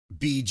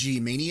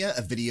BG Mania,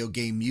 a video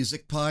game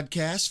music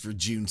podcast for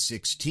June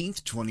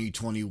 16th,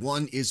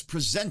 2021, is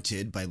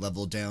presented by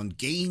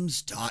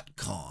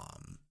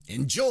LevelDownGames.com.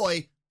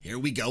 Enjoy! Here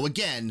we go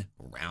again,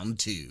 round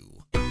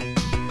 2.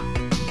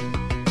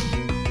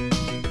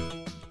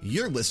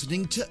 You're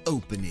listening to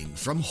Opening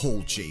from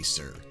Hole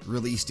Chaser,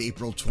 released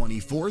April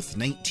 24th,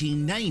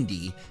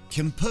 1990,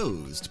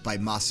 composed by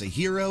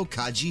Masahiro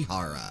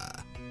Kajihara.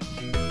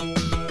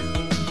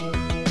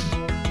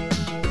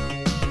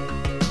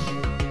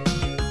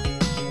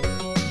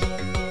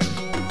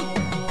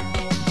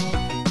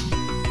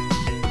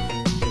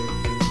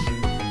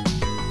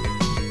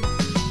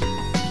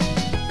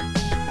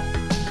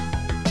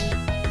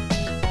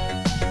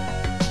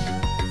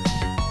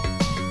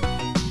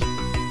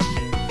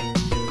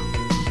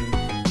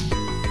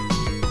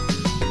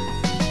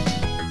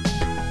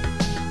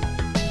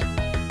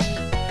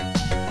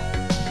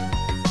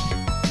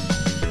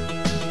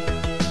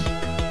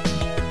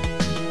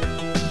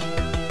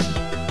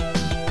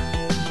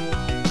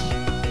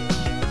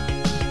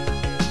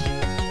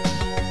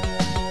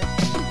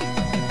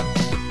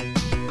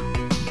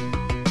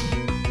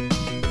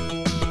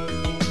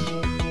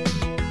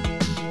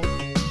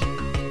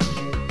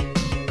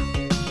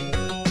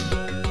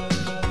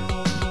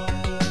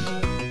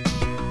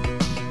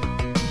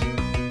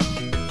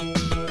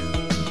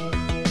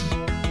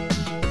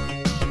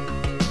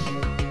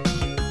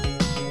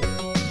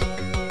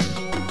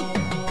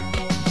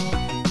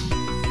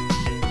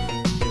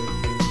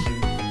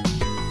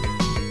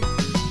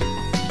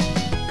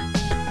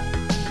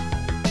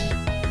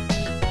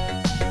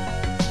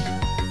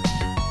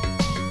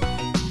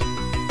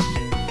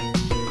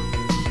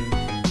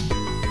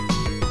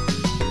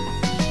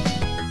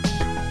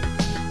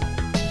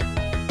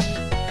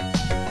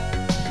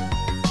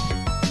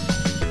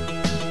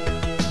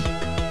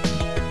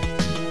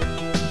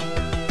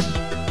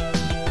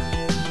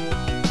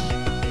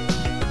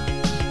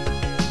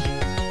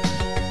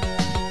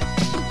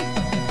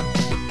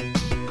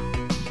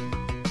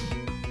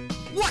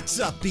 What's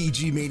up,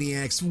 BG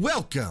Maniacs?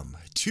 Welcome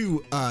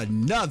to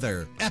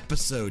another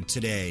episode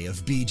today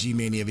of BG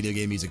Mania Video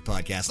Game Music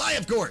Podcast. I,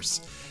 of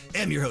course,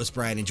 am your host,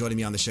 Brian, and joining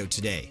me on the show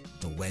today,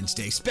 the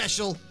Wednesday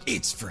special,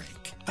 it's Frank.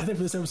 I think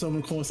for this episode, I'm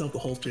going to call myself the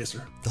Hole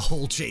Chaser. The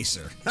Hole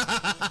Chaser.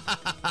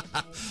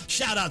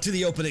 Shout out to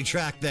the opening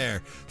track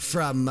there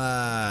from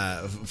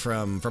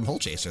Hole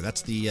Chaser.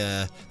 That's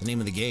the name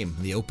of the game,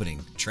 the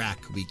opening track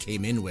we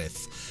came in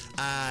with.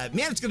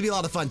 Man, it's going to be a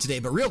lot of fun today,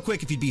 but real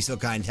quick, if you'd be so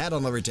kind, head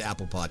on over to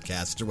Apple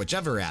Podcasts or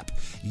whichever app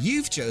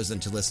you've chosen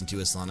to listen to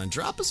us on and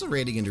drop us a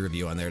rating and a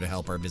review on there to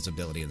help our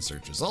visibility and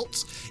search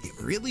results. It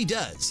really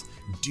does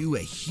do a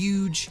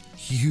huge,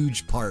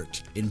 huge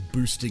part in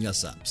boosting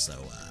us up,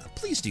 so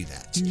please do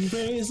that. You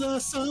raise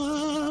us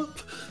up.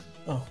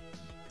 Oh,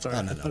 sorry.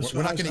 Oh, no.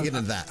 We're not going to get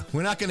into that.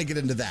 We're not going to get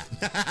into that.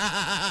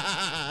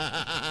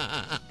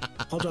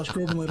 I'll Josh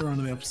Groban later on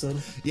in the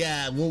episode.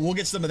 Yeah, we'll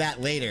get some of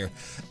that later.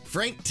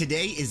 Frank,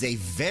 today is a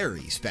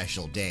very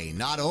special day.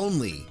 Not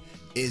only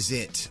is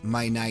it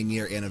my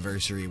 9-year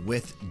anniversary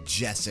with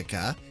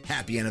Jessica,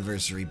 happy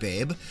anniversary,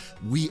 babe,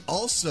 we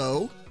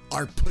also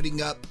are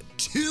putting up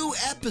 2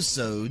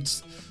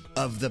 episodes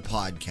of the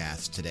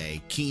podcast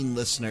today. Keen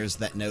listeners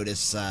that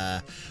notice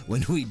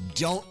when we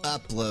don't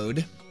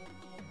upload.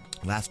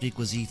 Last week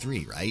was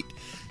E3, right?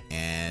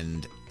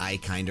 And I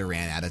kind of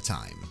ran out of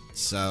time.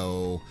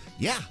 So,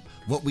 yeah.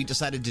 What we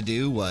decided to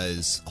do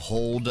was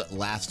hold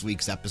last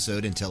week's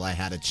episode until I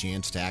had a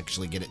chance to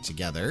actually get it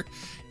together,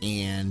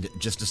 and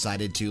just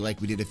decided to,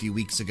 like we did a few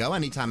weeks ago,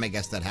 anytime I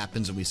guess that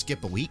happens and we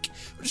skip a week,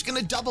 we're just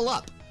going to double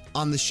up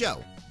on the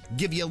show.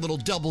 Give you a little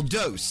double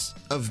dose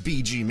of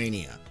BG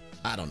Mania.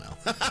 I don't know.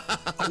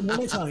 Let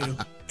me tell you,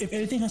 if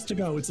anything has to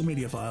go, it's the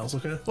media files,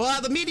 okay?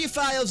 Well, the media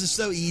files is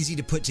so easy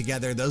to put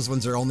together. Those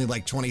ones are only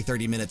like 20,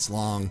 30 minutes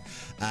long.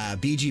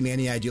 BG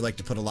Mania, I do like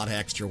to put a lot of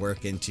extra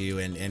work into,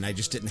 and I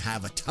just didn't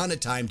have a ton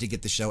of time to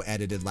get the show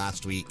edited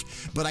last week.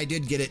 But I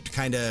did get it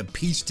kind of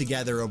pieced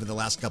together over the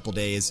last couple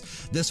days.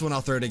 This one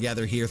I'll throw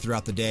together here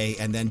throughout the day,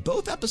 and then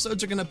both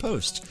episodes are going to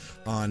post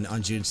on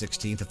June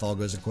 16th if all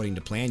goes according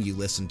to plan. You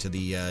listened to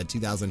the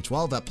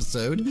 2012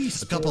 episode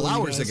a couple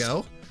hours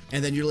ago.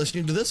 And then you're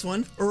listening to this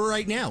one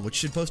right now, which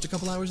should post a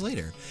couple hours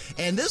later.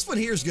 And this one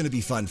here is going to be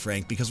fun,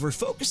 Frank, because we're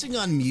focusing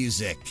on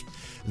music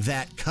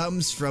that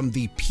comes from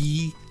the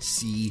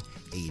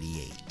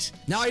PC-88.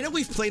 Now, I know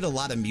we've played a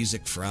lot of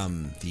music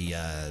from the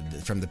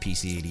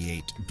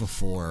PC-88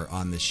 before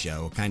on the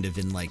show, kind of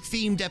in like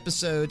themed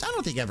episodes. I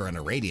don't think ever in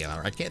a radio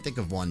hour. I can't think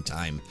of one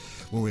time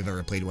where we've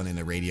ever played one in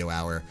a radio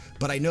hour.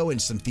 But I know in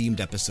some themed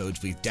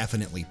episodes we've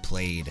definitely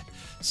played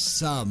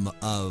some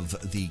of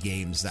the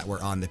games that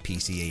were on the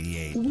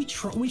PC-88.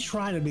 We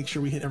try to make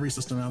sure we hit every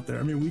system out there.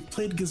 I mean, we've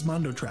played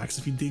Gizmondo tracks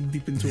if you dig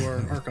deep into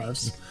our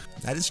archives.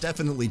 That is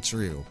definitely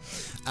true.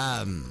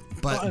 But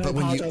I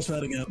apologize for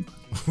that again.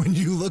 When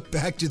you look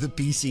back to the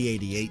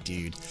PC-88,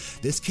 dude,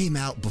 this came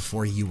out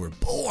before you were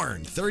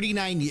born,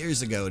 39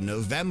 years ago,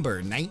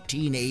 November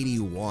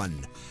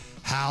 1981.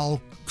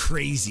 How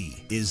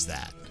crazy is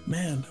that?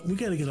 Man, we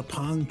got to get a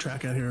Pong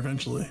track out here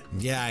eventually.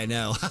 Yeah, I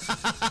know.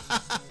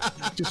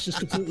 just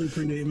completely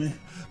predate me.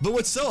 But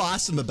what's so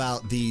awesome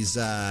about these, the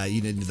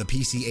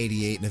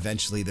PC-88 and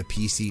eventually the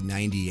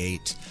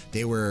PC-98,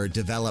 they were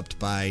developed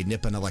by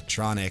Nippon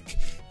Electronic,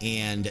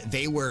 and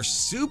they were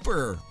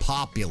super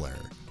popular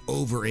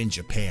over in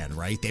Japan,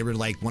 right? They were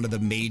like one of the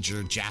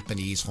major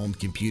Japanese home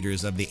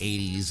computers of the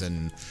 80s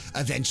and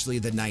eventually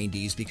the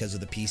 90s because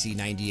of the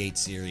PC-98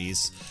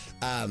 series.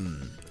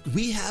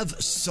 We have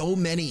so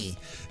many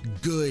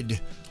good,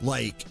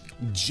 like,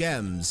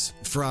 gems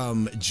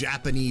from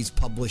Japanese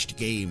published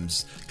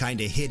games kind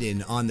of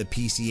hidden on the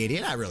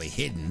PC-88. Not really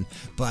hidden,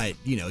 but,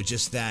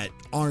 just that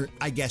aren't,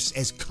 I guess,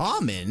 as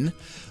common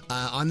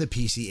on the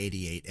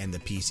PC-88 and the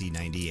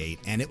PC-98.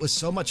 And it was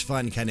so much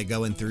fun kind of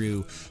going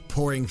through,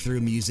 pouring through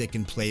music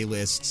and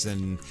playlists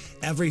and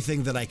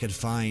everything that I could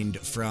find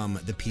from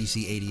the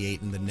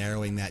PC-88 and then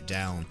narrowing that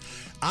down.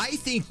 I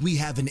think we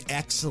have an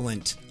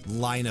excellent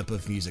lineup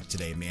of music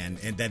today, man,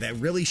 and that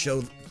really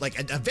showed like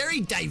a very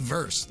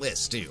diverse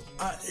list too.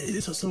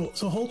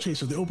 So Hole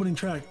Chaser, the opening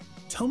track,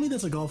 tell me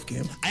that's a golf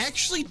game. I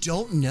actually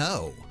don't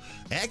know.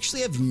 I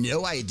actually have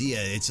no idea.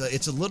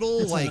 It's a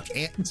little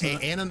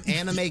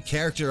anime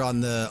character on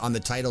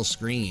the title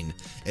screen,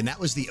 and that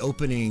was the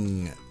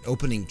opening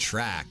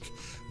track.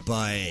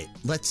 But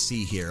let's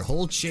see here.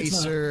 Hole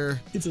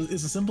Chaser. It's a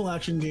simple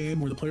action game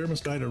where the player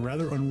must guide a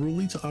rather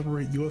unruly to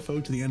operate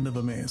UFO to the end of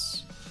a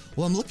maze.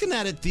 Well, I'm looking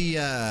at it.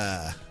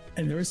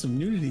 And there is some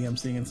nudity I'm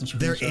seeing in some screenshots.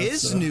 There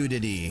is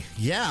nudity.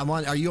 Yeah, I'm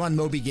on. Are you on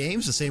Moby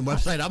Games, the same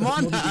website I'm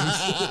on?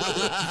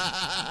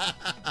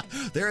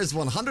 There is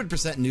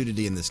 100%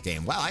 nudity in this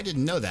game. Wow, I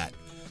didn't know that.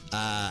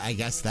 I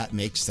guess that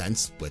makes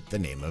sense with the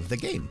name of the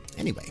game.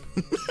 Anyway.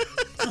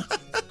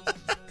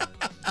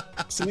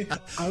 See,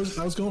 I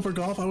was going for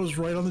golf. I was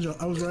right on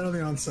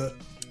the onset.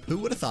 Who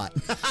would have thought?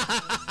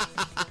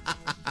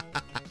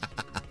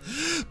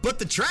 But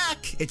the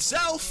track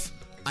itself,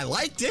 I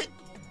liked it.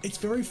 It's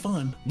very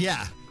fun.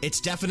 Yeah, it's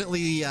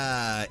definitely,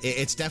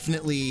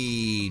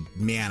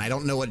 man, I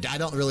don't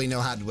really know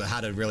how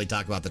to really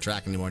talk about the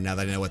track anymore now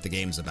that I know what the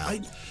game's about.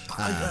 When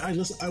I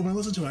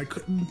listened to it, I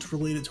couldn't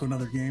relate it to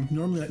another game.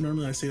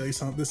 Normally I say like,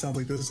 this sounds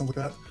like this, it sounds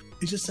like that.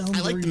 It just sounds.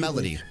 I like the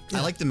melody. Yeah.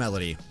 I like the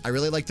melody. I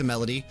really like the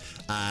melody.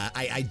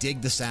 I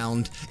dig the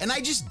sound, and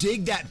I just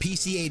dig that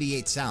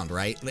PC-88 sound.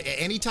 Right?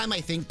 Anytime I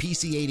think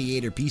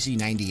PC-88 or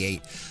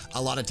PC-98,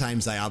 a lot of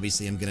times I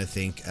obviously am going to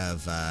think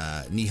of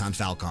Nihon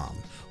Falcom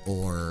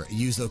or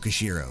Yuzo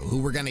Koshiro, who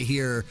we're going to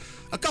hear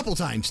a couple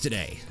times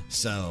today.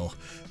 So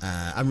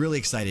I'm really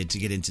excited to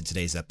get into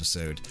today's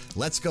episode.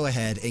 Let's go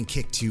ahead and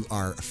kick to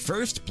our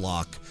first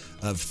block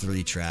of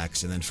 3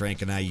 tracks, and then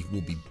Frank and I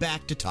will be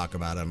back to talk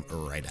about them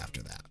right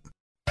after that.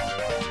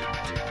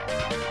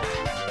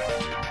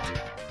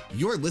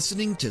 You're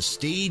listening to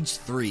Stage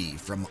 3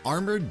 from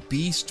Armored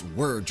Beast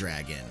Word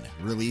Dragon,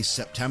 released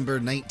September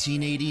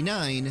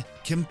 1989,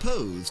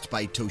 composed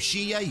by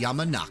Toshiya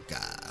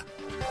Yamanaka.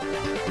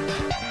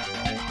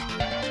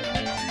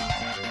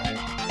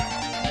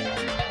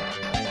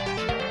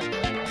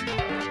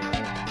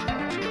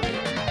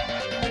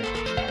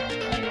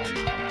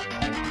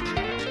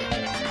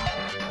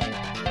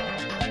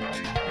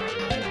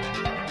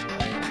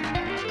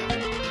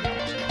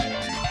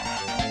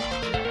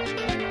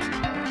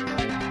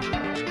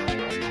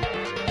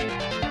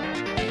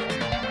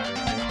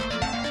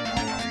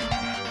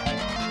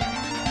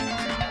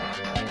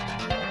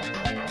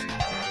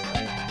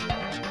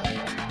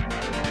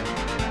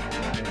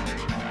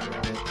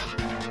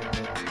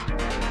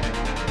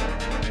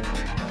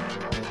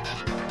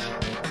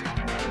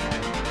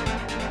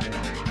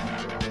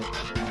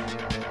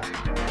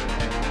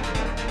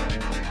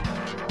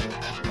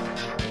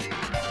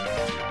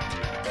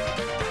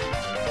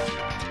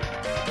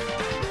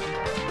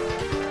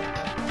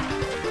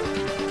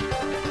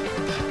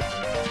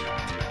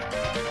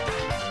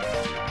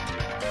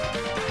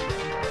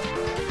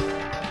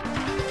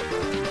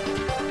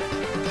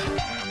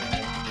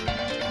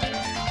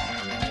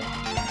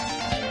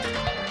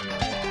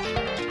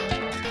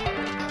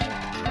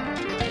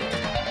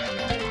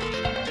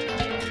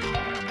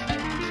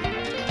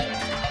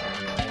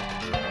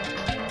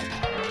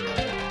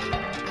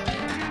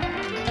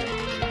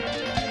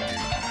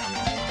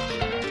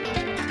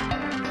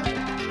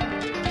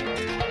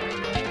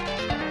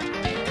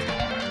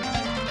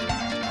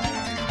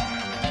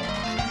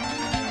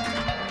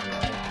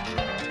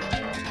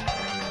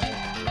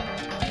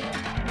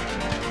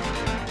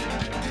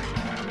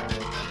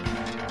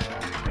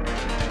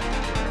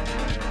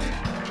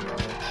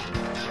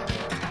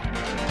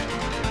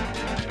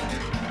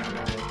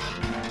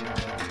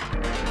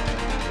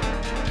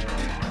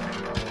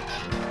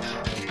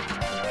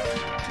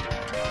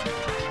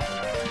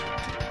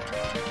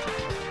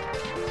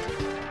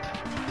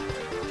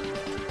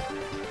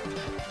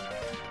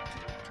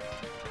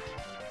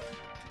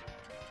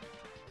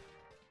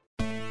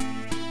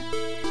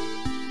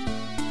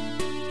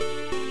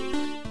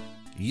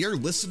 You're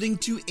listening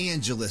to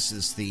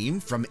Angelus's theme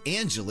from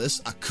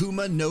Angelus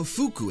Akuma no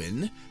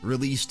Fukuen,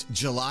 released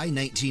July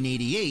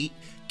 1988,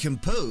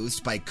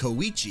 composed by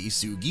Koichi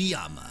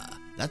Sugiyama.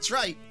 That's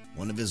right,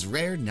 one of his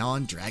rare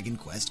non-Dragon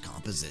Quest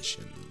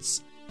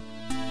compositions.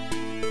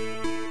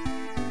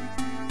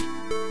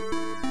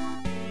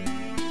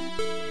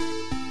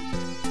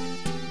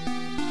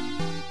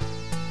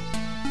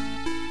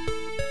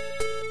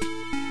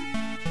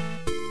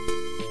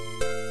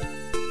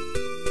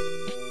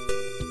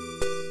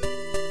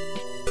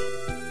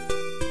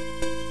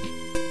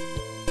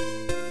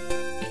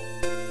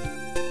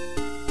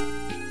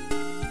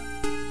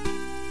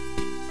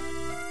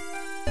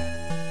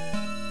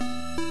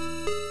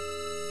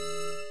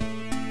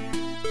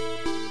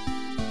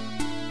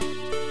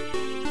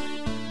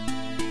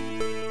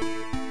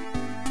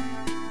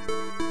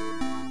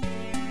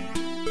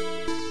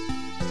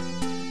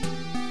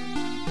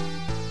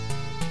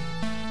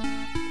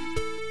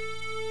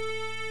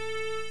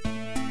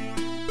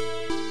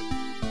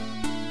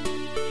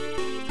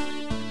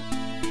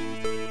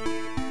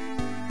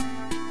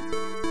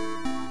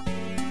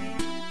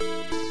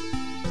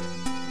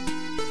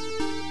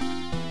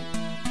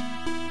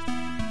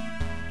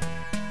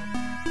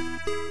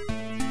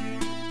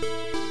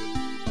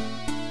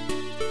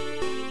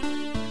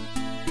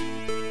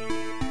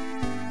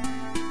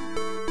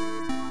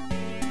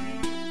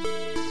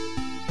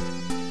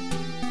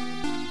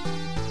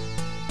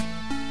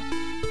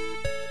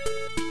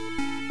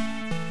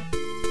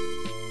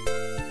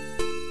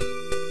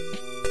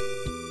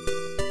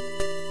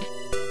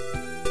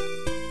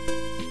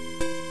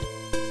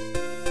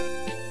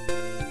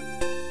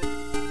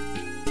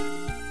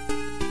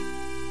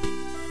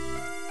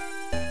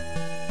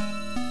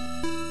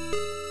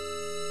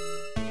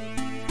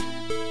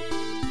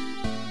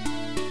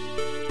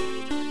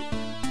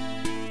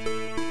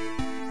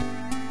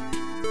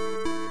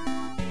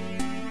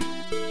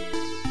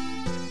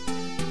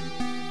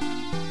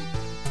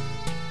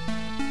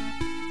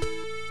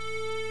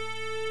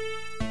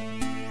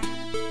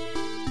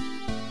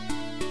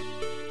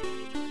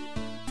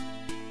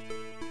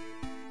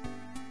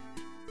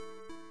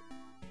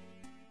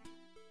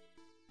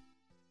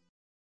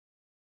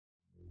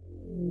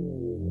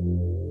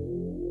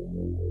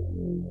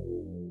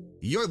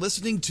 You're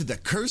listening to The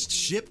Cursed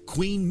Ship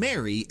Queen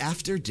Mary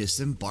After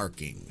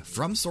Disembarking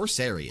from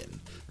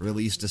Sorcerian,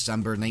 released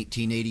December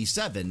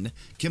 1987,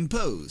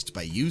 composed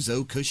by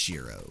Yuzo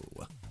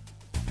Koshiro.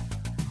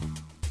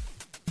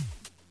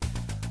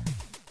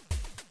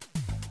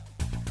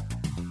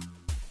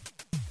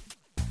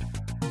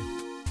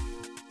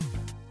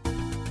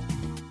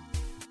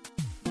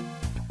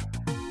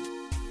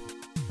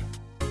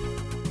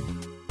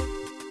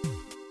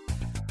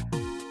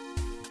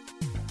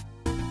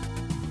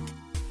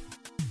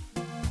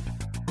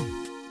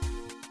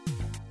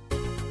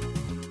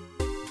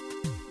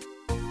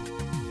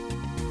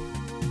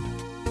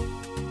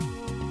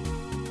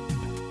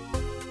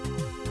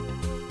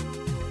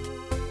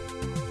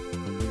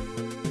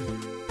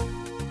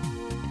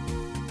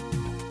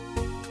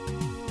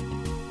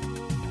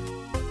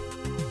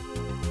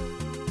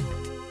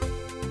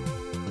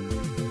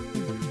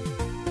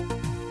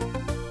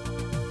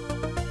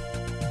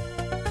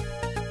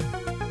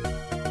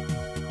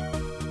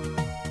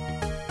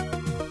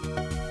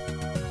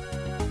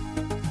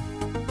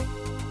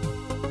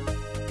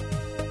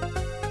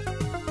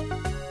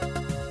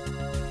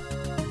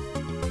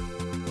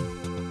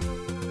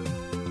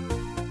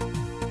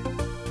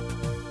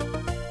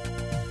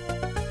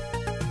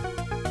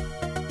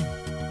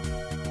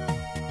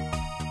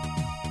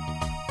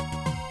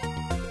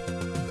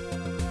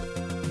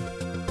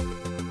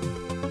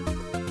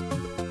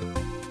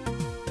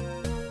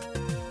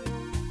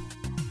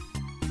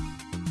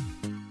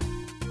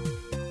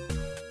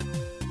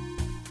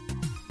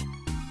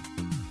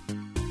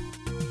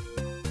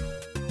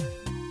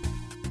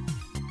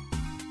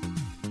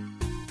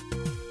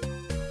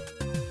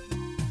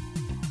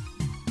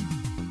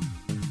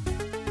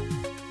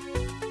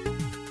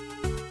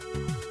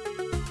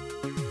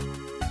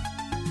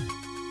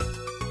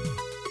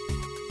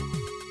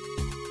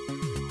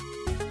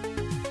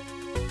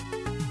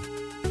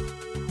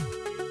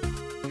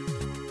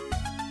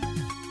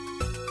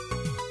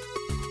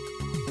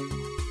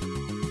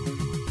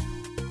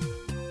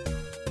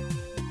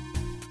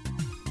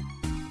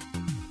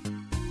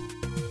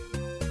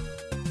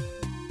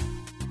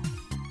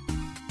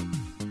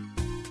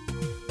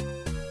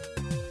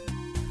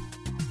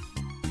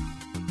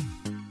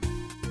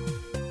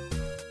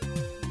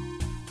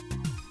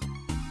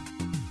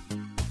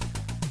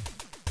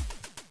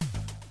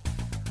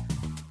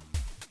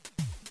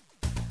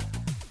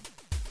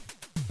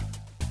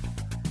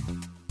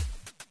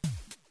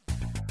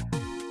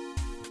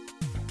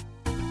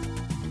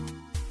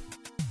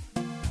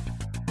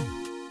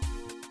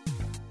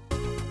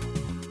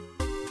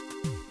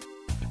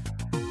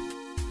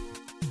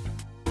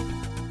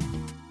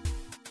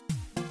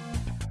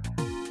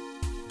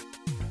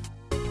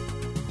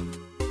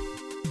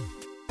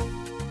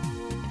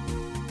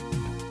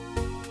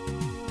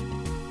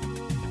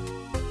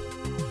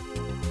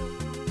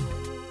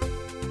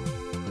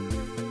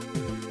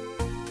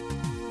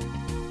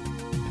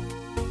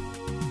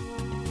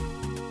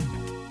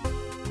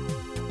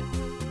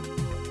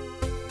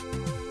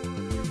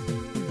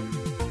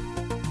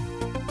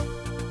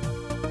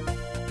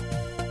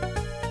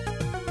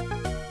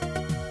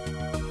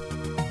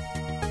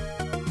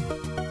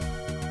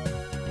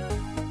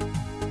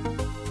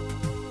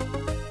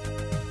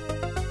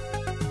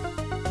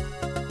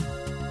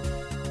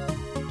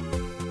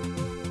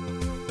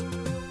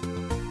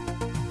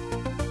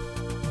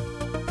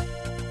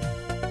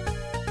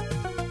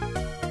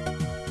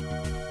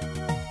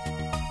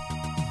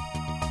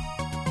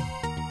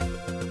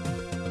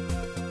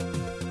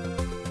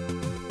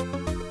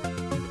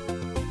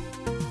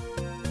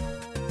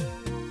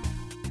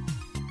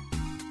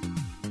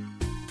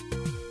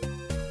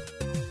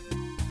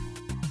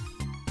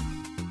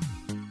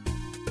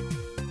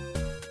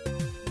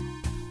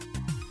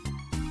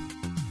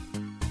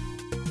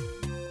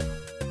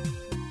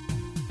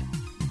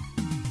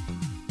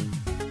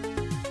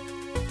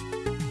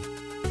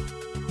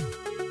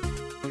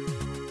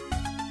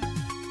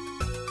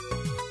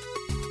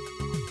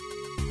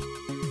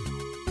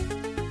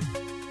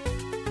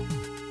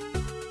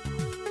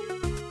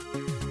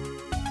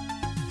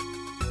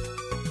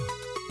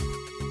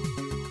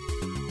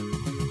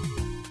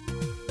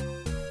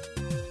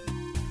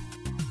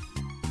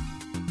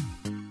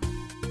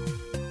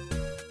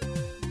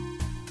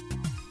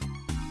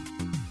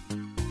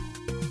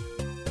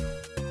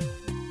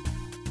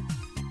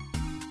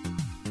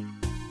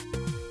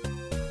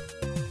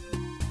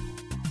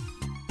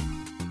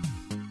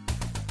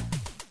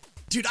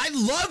 Dude, I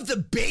love the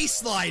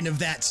bass line of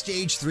that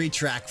Stage 3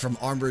 track from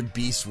Armored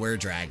Beast Were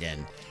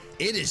Dragon.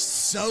 It is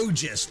so it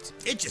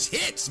just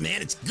hits,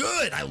 man. It's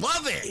good. I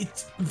love it.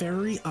 It's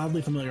very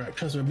oddly familiar.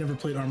 Trust me, I've never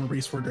played Armored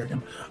Beast Were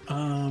Dragon.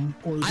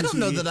 I don't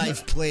know that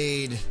I've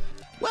played.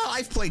 Well,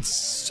 I've played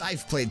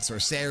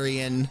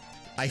Sorcerian.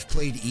 I've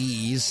played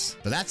Ys,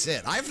 but that's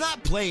it. I've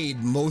not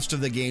played most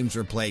of the games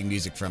we're playing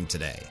music from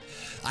today.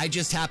 I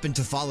just happened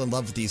to fall in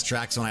love with these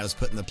tracks when I was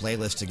putting the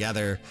playlist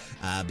together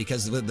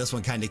because this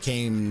one kind of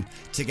came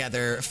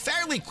together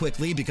fairly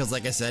quickly because,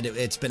 like I said,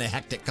 it's been a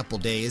hectic couple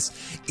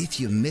days. If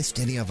you missed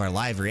any of our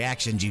live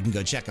reactions, you can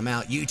go check them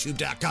out.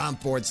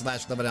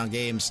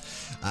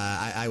 YouTube.com/LevelDownGames.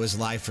 I was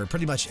live for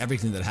pretty much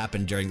everything that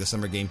happened during the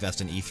Summer Game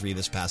Fest and E3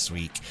 this past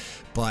week.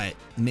 But,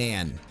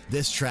 man,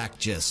 this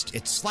track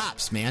it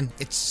slaps, man.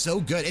 It's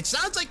so good. It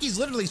sounds like he's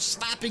literally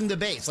slapping the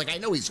bass. Like, I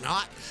know he's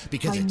not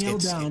because I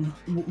nailed down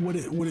what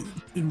it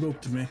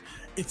invoked to me.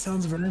 It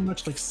sounds very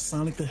much like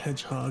Sonic the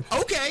Hedgehog.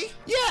 Okay,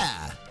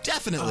 yeah,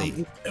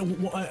 definitely.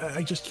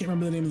 I just can't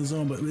remember the name of the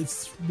zone, but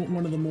it's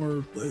one of the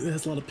more. It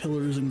has a lot of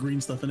pillars and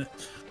green stuff in it.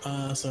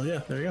 So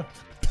yeah, there you go.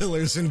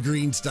 Pillars and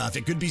green stuff.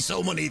 It could be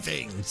so many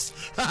things.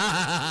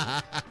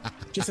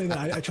 Just saying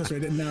that. I trust me. I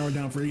didn't narrow it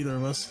down for either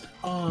of us.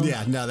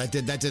 Yeah, no, that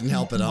didn't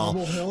help at all.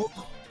 Marble Hill.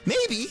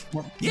 Maybe.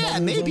 Yeah,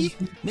 maybe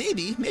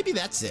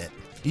that's it.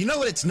 You know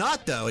what it's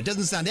not, though? It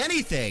doesn't sound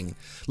anything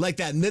like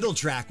that middle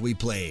track we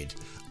played.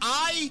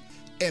 I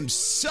am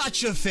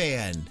such a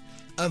fan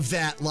of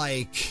that,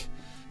 like,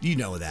 you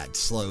know, that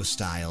slow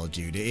style,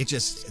 dude. It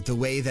just, the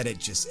way that it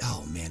just,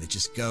 oh man, it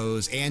just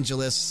goes.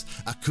 Angelus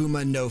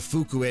Akuma no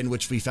Fukuin,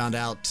 which we found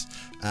out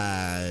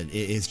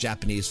is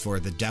Japanese for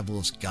the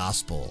Devil's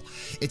Gospel.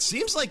 It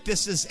seems like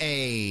this is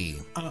a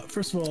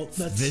first of all,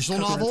 that's visual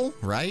novel,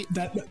 right?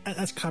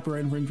 That's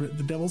copyright infringement.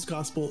 The Devil's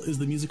Gospel is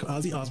the music of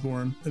Ozzy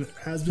Osbourne, and it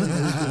has been.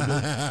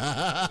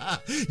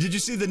 Did you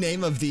see the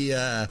name of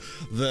the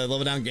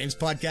Level Down Games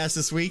podcast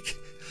this week?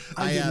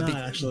 I did not,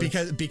 actually.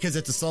 Because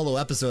it's a solo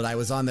episode, I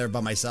was on there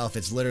by myself.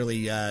 It's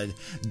literally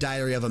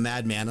Diary of a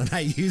Madman, and I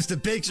used a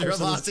picture of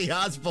Ozzy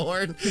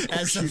Osbourne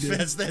as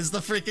the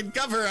freaking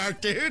cover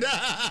art, dude.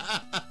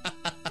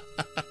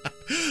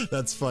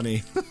 That's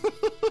funny.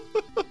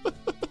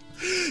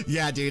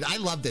 Yeah, dude, I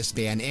love this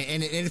band,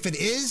 and if it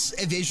is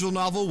a visual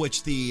novel,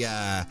 which the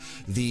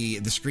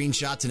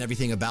screenshots and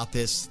everything about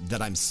this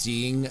that I'm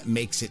seeing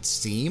makes it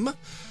seem,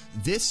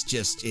 this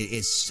just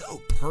is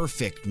so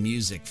perfect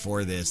music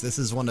for this. This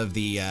is one of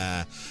the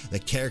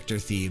character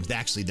themes,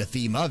 actually the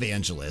theme of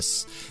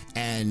Angelus,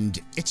 and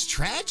it's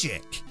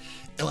tragic.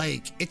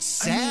 Like, it's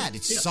sad,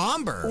 it's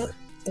somber.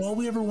 All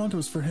we ever wanted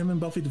was for him and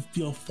Buffy to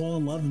fall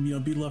in love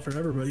and be loved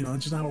forever, but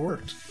it's just not how it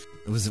worked.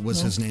 Was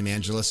his name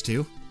Angelus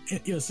too?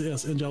 Yes.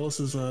 Angelus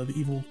is the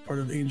evil part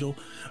of Angel.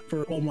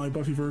 For all my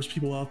Buffyverse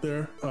people out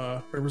there,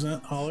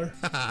 represent, holler.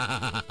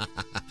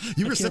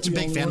 You were such a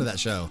big fan of that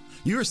show.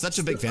 You were such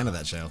a big fan of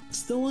that show.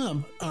 Still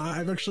am.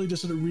 I've actually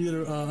just read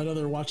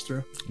another watch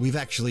through. We've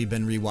actually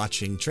been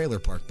rewatching Trailer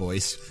Park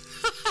Boys.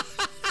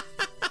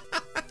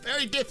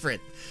 Very different,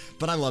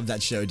 but I love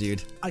that show,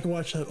 dude. I can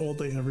watch that all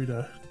day, every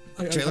day.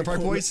 Trailer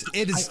Park Boys.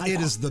 It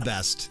is the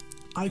best.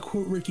 I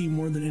quote Ricky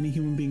more than any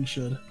human being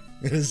should.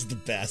 It is the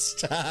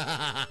best.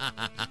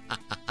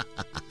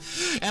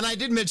 And I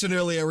did mention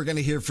earlier we're going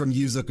to hear from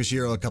Yuzo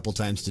Koshiro a couple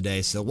times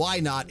today, so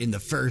why not in the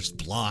first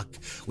block?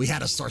 We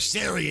had a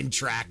Sorcerian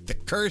track, The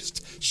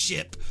Cursed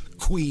Ship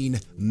Queen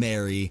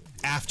Mary,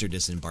 after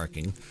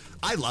disembarking.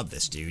 I love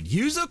this, dude.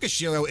 Yuzo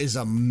Koshiro is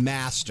a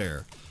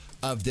master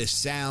of this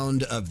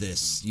sound, of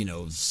this,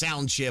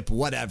 sound chip,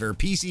 whatever,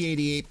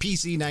 PC-88,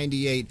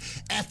 PC-98,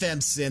 FM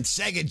synth,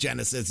 Sega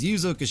Genesis,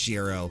 Yuzo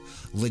Koshiro,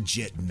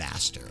 legit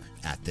master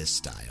at this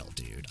style,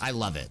 dude. I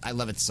love it. I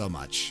love it so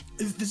much.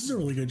 This is a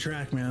really good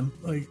track, man.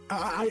 Like,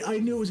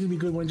 I knew it was going to be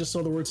good when I just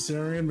saw the word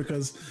Sorcerian,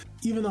 because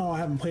even though I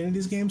haven't played any of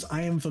these games,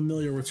 I am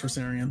familiar with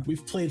Sorcerian.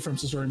 We've played from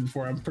Sorcerian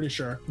before, I'm pretty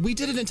sure. We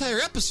did an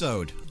entire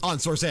episode on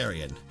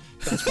Sorcerian.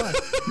 That's fine.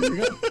 There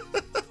you go.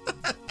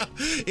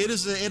 It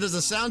is a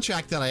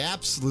soundtrack that I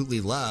absolutely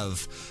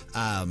love.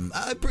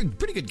 A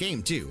pretty good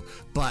game too,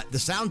 but the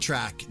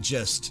soundtrack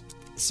just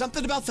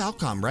something about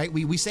Falcom, right?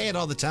 We say it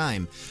all the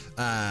time.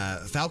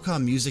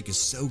 Falcom music is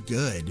so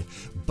good,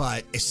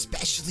 but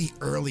especially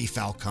early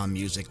Falcom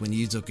music when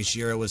Yuzo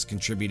Koshiro was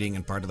contributing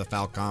and part of the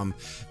Falcom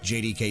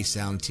JDK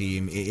sound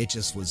team, it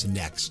just was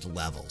next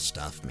level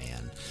stuff,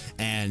 man.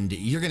 And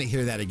you're going to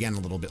hear that again a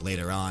little bit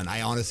later on.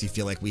 I honestly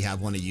feel like we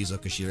have one of Yuzo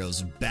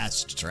Koshiro's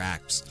best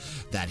tracks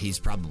that he's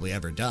probably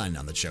ever done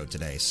on the show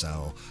today.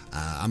 So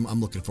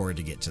I'm looking forward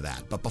to get to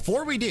that. But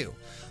before we do,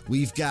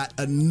 we've got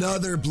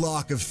another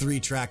block of 3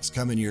 tracks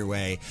coming your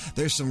way.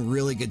 There's some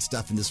really good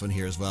stuff in this one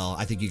here as well.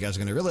 I think you guys are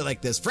going to really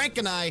like this. Frank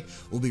and I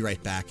will be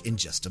right back in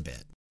just a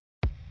bit.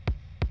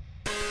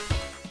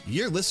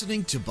 You're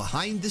listening to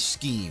Behind the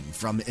Scheme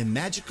from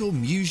Imagical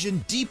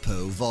Musion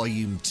Depot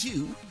Volume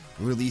 2,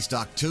 released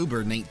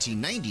October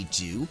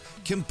 1992,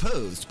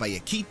 composed by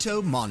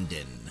Akito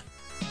Mondin.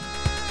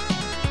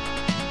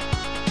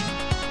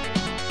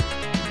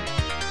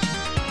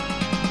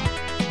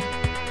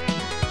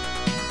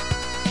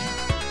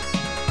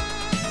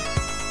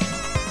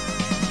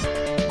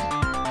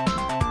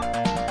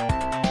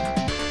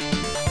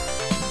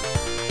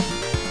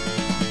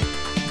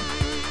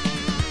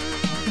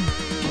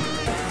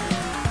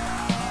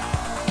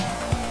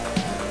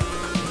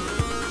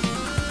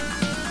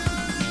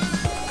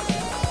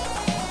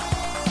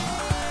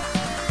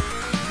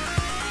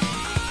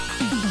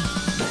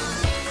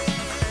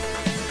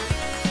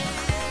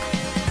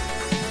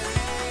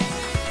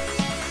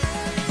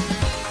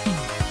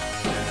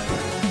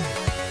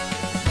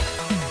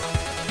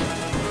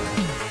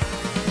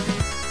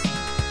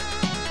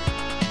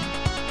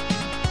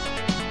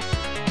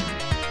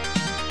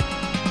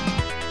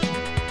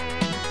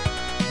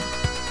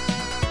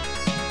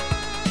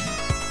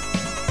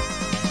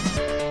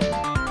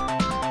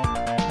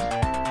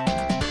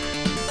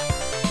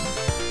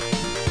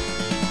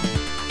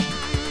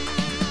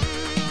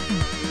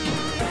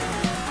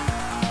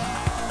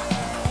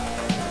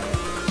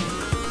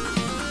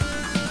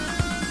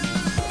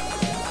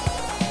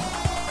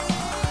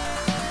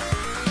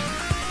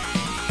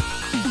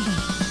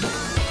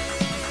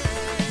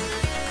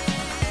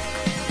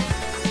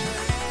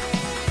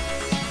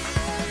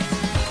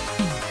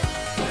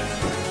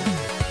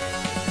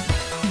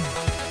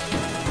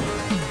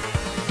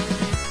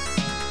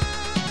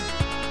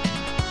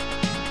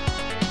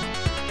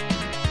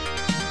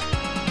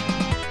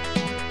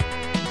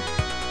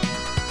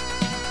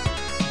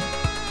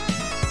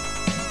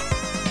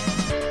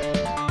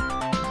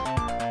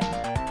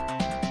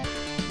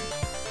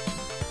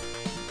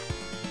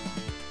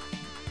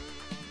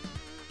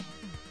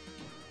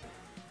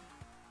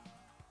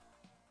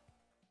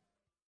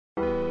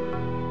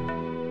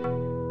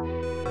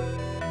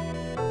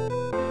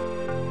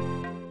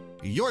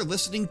 You're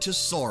listening to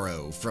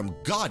Sorrow from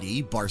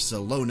Gaudi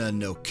Barcelona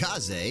no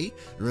Kaze,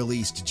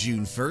 released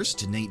June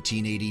 1st,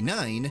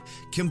 1989,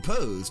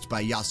 composed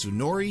by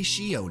Yasunori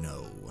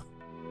Shiono.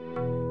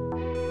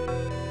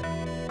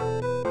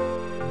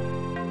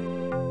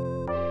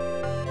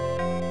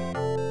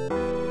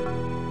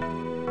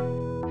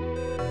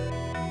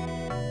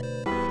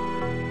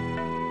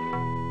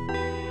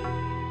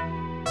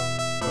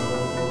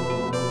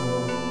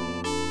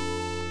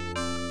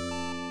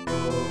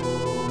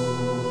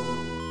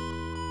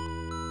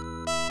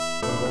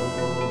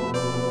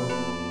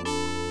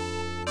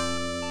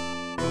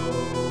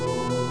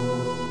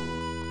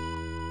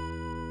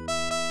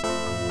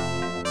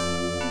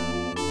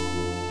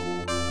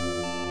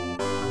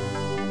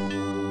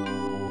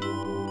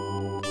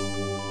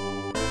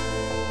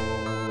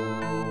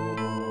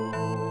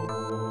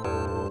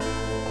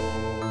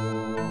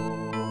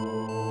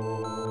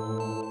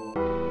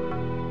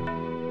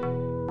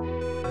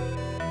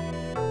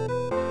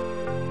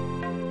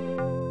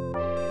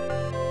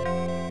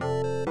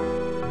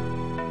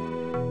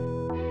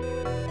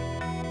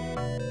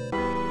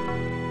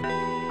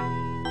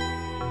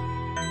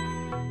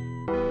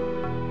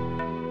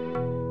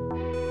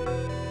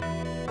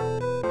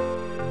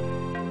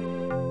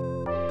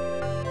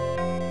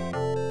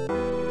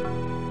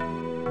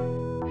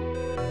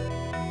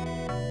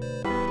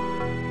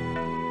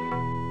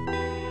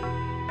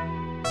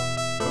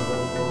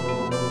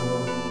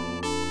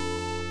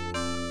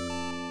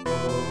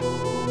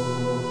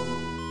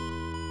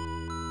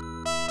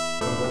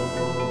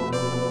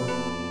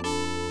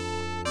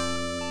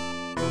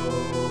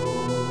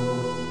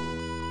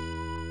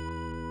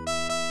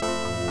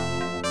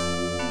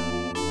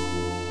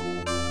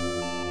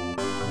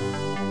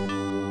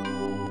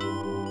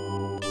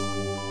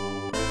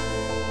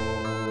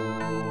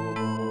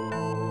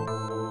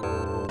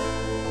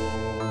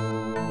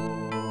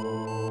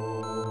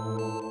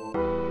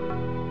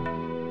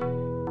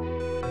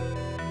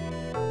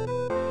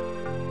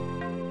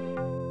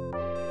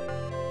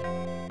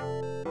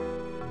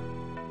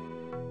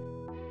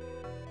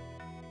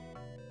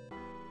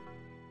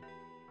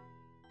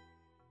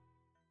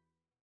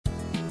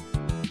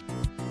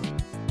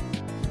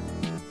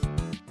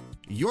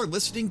 You're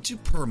listening to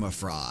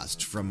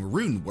Permafrost from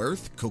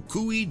Runeworth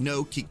Kokui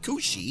no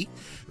Kikuchi,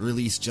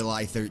 released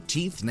July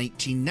 13th,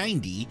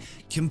 1990,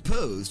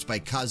 composed by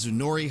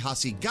Kazunori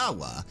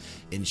Hasegawa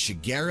and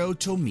Shigeru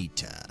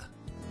Tomita.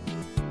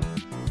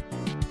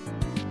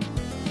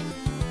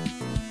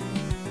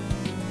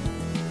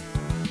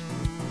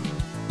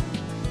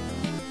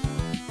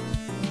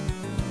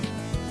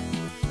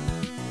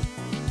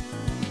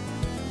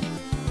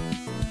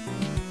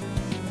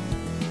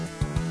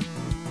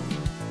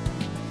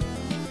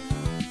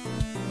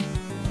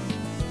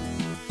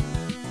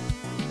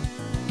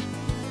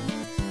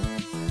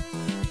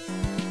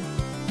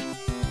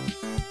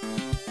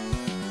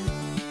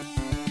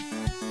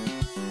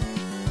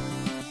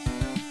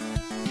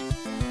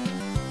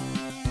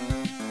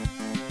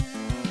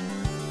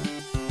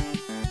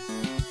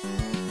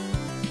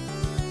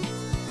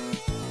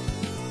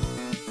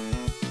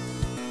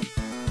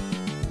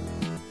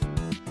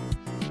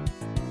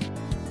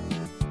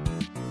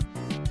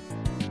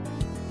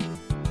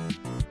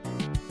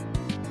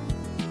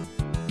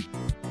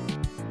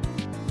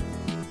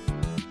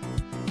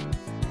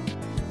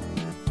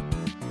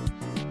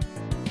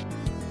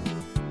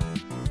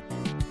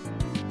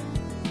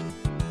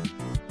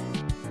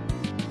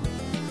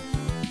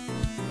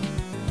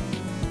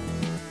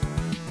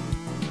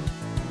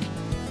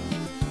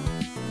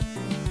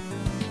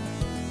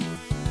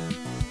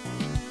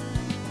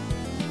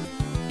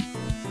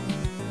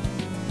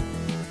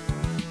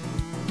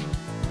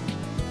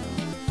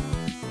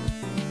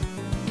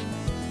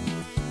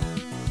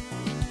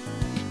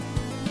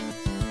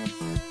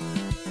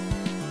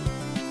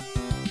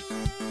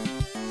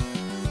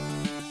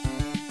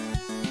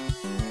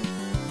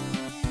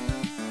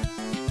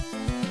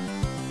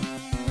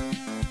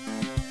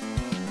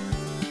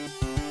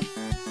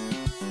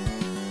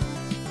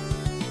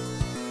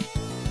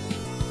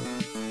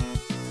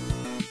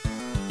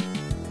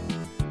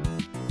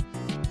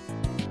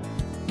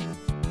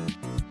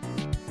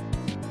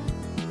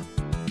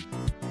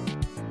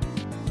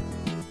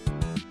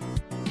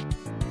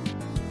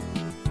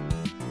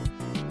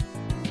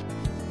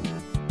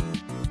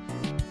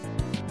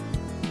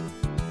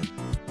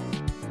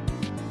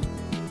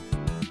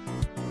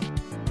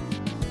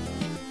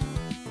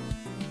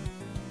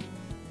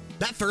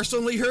 That first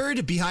one we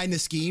heard, Behind the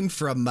Scheme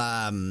from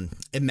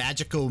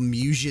Imagical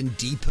Musion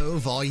Depot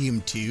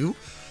Volume 2.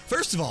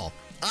 First of all,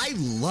 I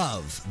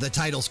love the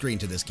title screen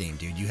to this game,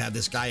 dude. You have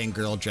this guy and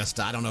girl dressed,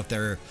 I don't know if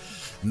they're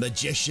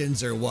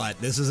magicians or what.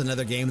 This is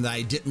another game that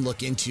I didn't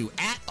look into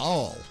at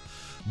all.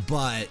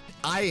 But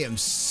I am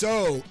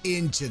so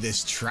into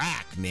this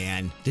track,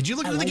 man. Did you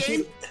look into the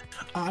game?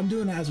 I'm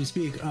doing it as we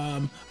speak.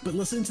 But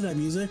listening to that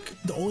music,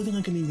 the only thing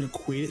I can even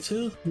equate it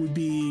to would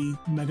be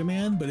Mega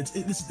Man. But it's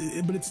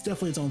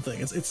definitely its own thing.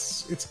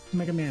 It's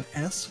Mega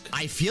Man-esque.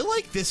 I feel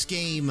like this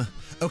game.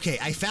 Okay,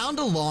 I found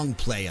a long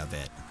play of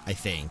it, I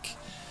think.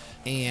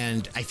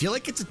 and I feel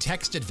like it's a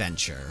text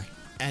adventure,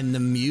 and the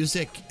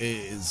music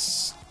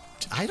is,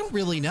 I don't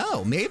really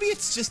know. Maybe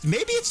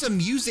it's a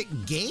music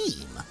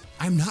game.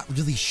 I'm not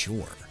really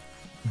sure.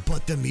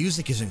 But the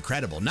music is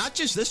incredible. Not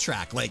just this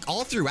track, like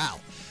all throughout.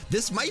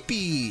 This might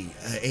be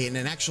an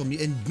actual,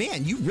 and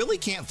man, you really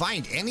can't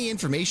find any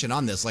information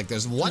on this. Like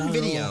there's one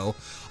video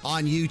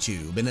on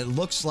YouTube and it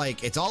looks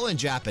like it's all in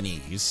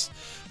Japanese.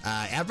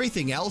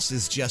 Everything else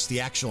is just the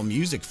actual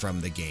music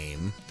from the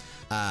game.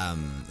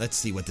 Let's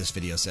see what this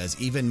video says.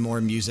 Even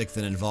more music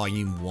than in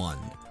Volume 1.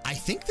 I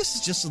think this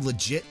is just a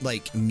legit,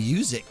 like,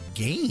 music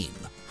game.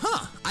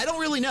 Huh. I don't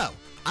really know.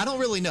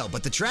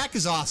 But the track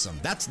is awesome.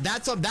 That's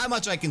that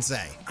much I can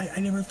say. I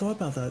never thought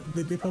about that.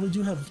 They probably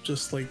do have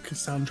just, like,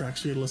 soundtracks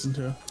for you to listen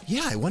to.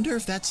 Yeah, I wonder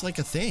if that's, like,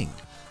 a thing.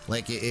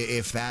 Like,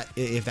 if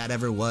that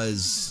ever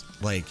was,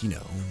 like, you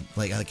know,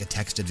 like a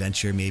text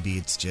adventure, maybe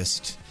it's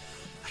just...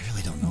 I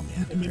really don't know,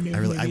 man.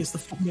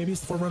 Maybe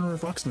it's the forerunner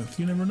of Rocksmith.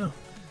 You never know.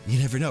 You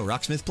never know.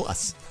 Rocksmith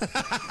Plus.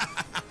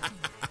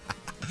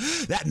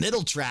 That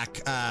middle track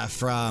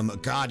from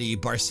Gaudi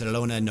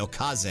Barcelona no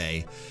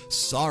Kaze,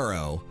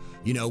 Sorrow.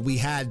 You know, we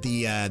had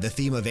the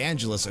theme of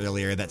Angelus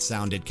earlier that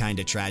sounded kind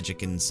of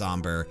tragic and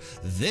somber.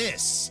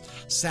 This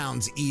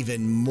sounds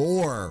even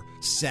more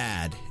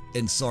sad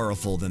and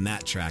sorrowful than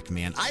that track,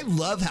 man. I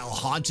love how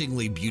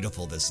hauntingly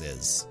beautiful this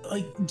is.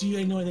 Like, do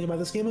you know anything about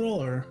this game at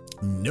all, or?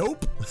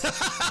 Nope.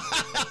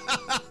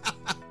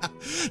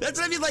 That's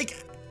what I mean. Like,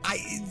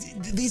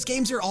 these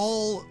games are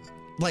all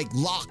like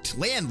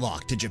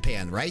landlocked to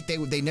Japan, right?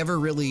 They never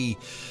really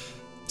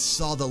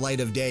saw the light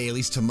of day, at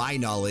least to my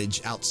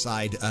knowledge,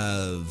 outside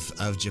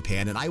of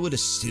Japan. And I would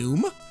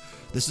assume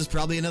this is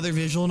probably another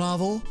visual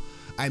novel.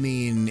 I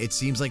mean, it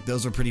seems like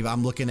those are pretty.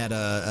 I'm looking at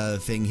a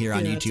thing here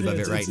on YouTube of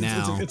it right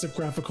now. It's a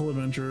graphical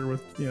adventure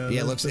with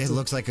it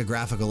looks like a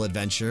graphical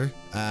adventure.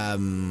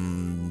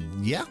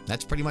 Yeah,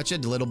 that's pretty much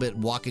it. A little bit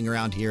walking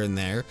around here and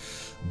there,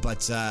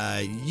 but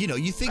you know,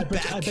 you think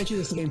back. I bet you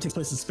this game takes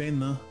place in Spain,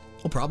 though.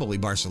 Well, probably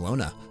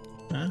Barcelona.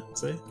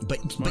 See?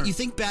 But you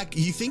think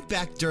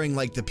back during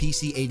like the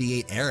PC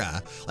 88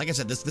 era. Like I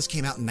said, this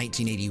came out in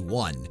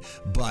 1981,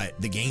 but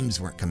the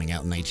games weren't coming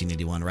out in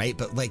 1981, right?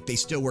 But like they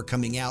still were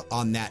coming out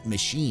on that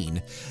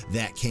machine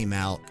that came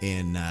out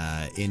in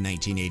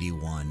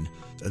 1981.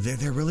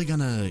 They're really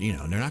gonna, you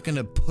know, they're not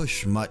gonna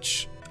push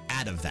much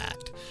out of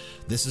that.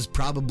 This is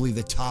probably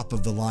the top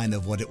of the line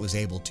of what it was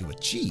able to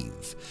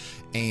achieve,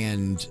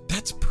 and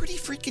that's pretty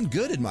freaking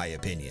good in my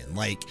opinion.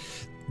 Like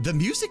the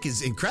music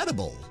is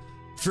incredible.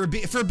 For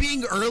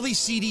being early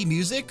CD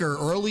music, or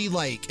early,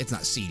 like, it's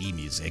not CD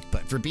music,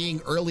 but for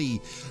being early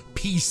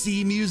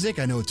PC music,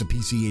 I know it's a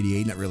PC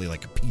 88, not really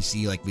like a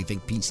PC like we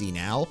think PC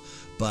now,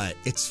 but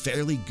it's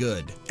fairly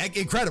good.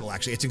 Incredible,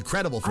 actually. It's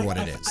incredible for what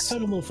it is. I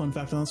found a little fun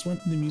fact on this one.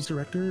 The music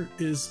director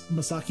is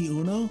Masaki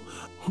Uno,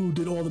 who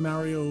did all the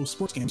Mario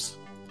sports games.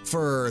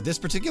 For this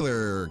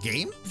particular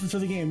game? For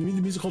the game,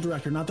 the musical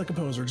director, not the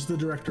composer, just the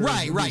director.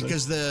 Right,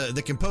 because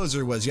the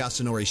composer was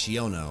Yasunori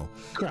Shiono.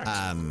 Correct.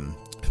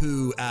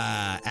 Who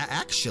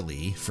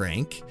actually,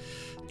 Frank,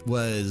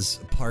 was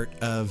part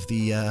of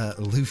the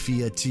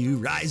Lufia 2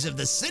 Rise of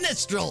the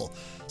Sinistral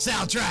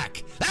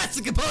soundtrack. That's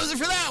the composer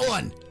for that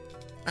one.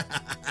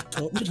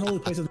 We totally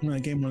play something in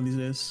that game one of these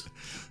days.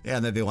 Yeah,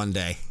 maybe one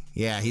day.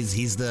 Yeah,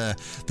 he's the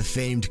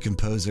famed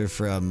composer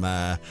from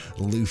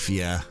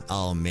Lufia.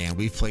 Oh man,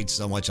 we've played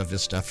so much of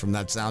his stuff from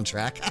that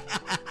soundtrack.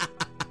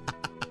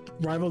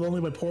 Rivaled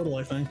only by Portal,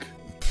 I think.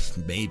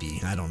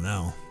 Maybe, I don't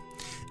know.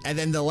 And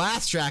then the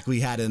last track we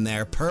had in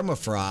there,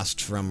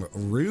 Permafrost from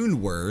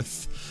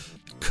Runeworth,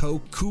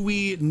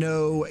 Kokui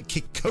no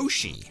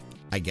Kikoshi,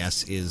 I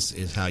guess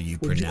is how you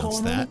pronounce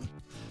that.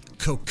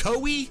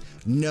 Kokui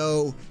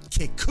no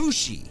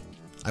Kikushi.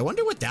 I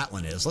wonder what that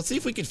one is. Let's see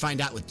if we can find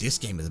out what this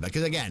game is about.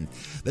 Because again,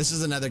 this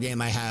is another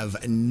game I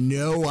have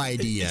no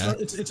idea.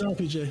 It's an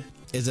RPG.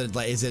 Is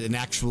it an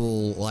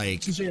actual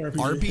like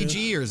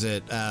RPG yeah.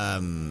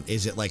 Or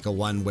is it like a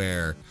one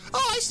where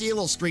I see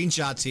little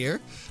screenshots here.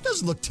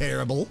 Doesn't look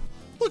terrible.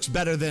 Looks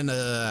better than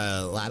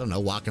I don't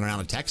know, walking around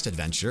a text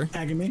adventure.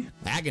 Agony.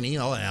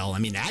 Oh hell, I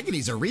mean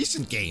Agony's a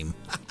recent game.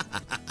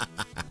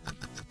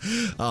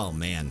 Oh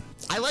man,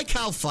 I like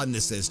how fun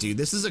this is, dude.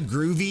 This is a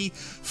groovy,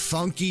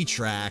 funky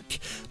track.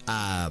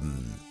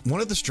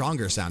 One of the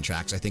stronger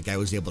soundtracks I think I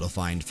was able to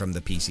find from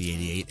the PC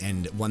 88,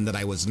 and one that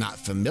I was not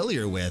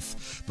familiar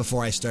with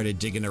before I started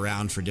digging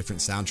around for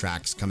different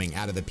soundtracks coming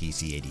out of the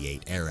PC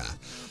 88 era.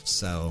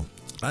 So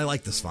I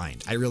like this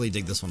find. I really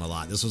dig this one a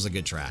lot. This was a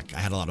good track.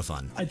 I had a lot of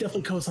fun. I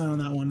definitely co-sign on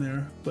that one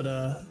there, but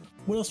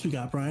what else we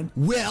got, Brian?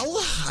 Well,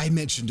 I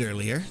mentioned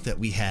earlier that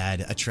we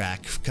had a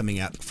track coming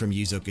up from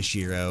Yuzo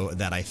Koshiro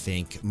that I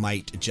think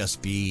might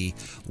just be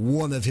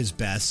one of his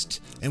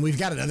best. And we've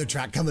got another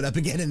track coming up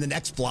again in the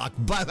next block.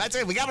 But that's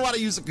it. We got a lot of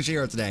Yuzo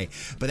Koshiro today.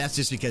 But that's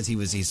just because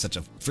he's such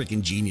a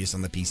freaking genius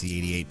on the PC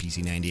 88,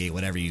 PC 98,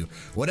 whatever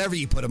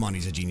you put him on,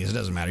 he's a genius. It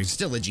doesn't matter. He's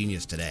still a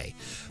genius today.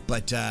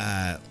 But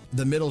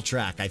the middle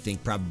track, I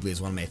think, probably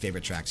is one of my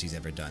favorite tracks he's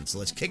ever done. So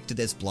let's kick to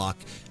this block,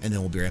 and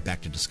then we'll be right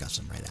back to discuss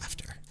him right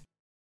after.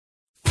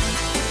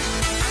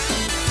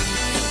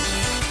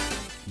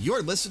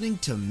 You're listening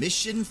to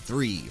Mission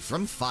 3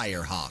 from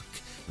Firehawk,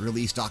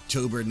 released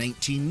October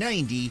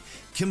 1990,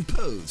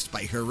 composed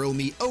by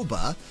Hiromi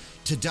Oba,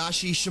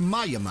 Tadashi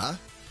Shimayama,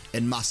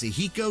 and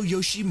Masahiko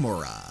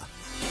Yoshimura.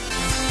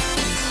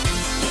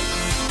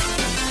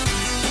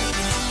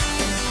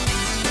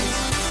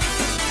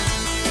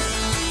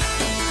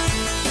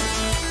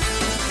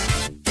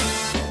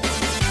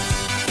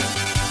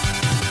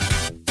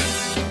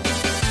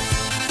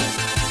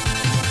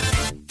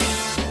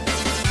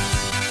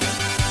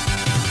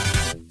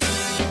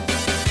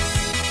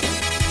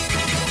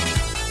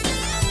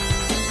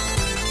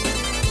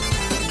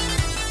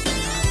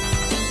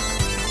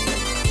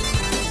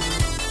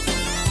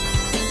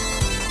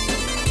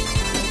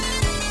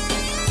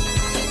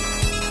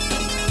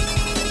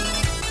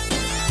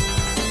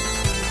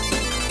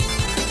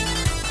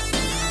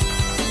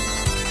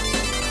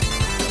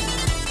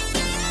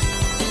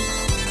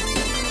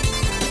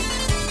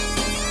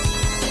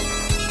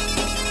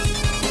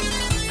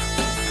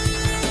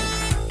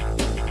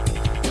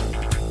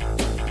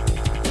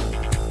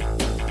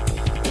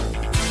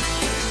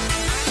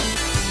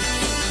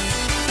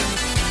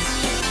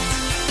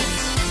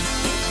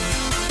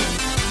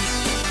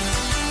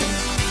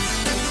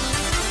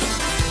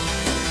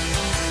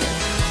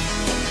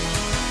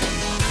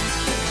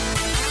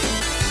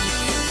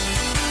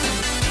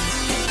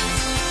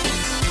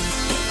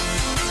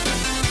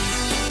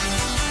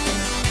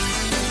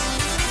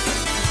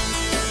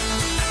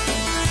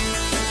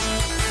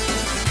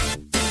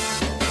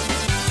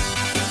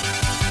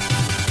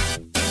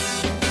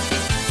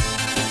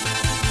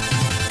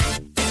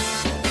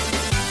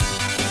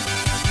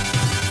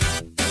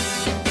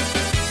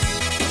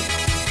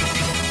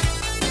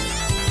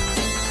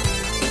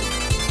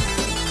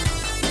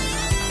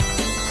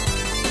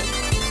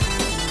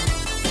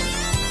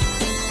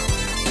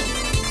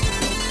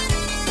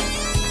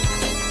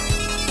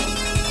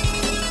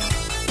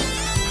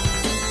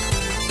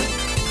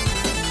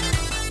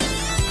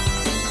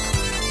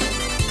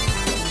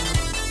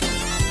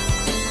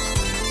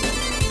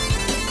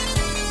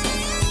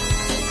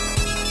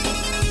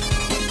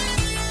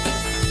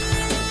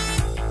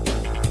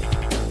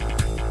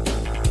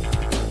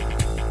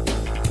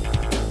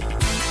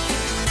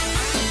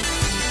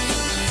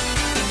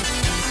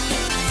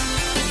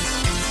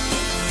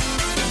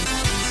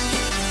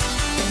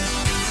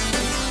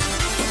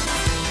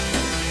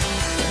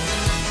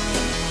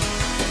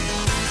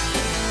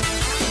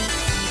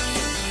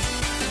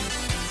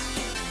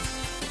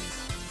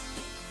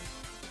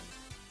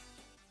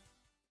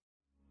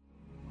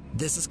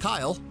 This is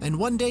Kyle, and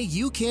one day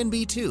you can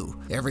be too.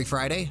 Every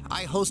Friday,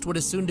 I host what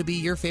is soon to be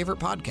your favorite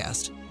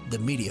podcast, The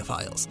Media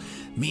Files.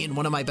 Me and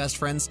one of my best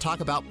friends talk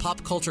about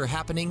pop culture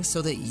happenings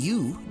so that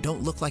you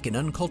don't look like an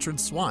uncultured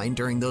swine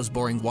during those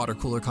boring water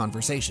cooler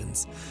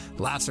conversations.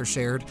 Laughs are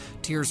shared,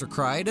 tears are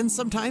cried, and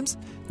sometimes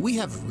we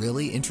have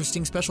really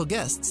interesting special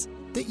guests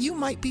that you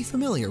might be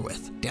familiar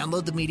with.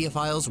 Download The Media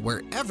Files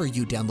wherever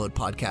you download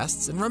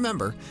podcasts, and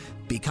remember,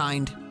 be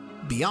kind,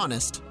 be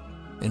honest,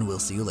 and we'll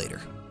see you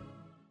later.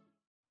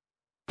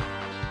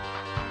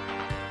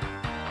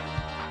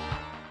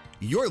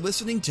 You're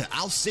listening to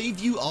I'll Save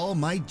You All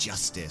My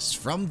Justice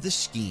from The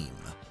Scheme,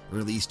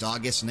 released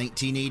August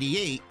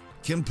 1988,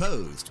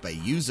 composed by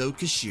Yuzo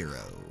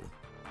Koshiro.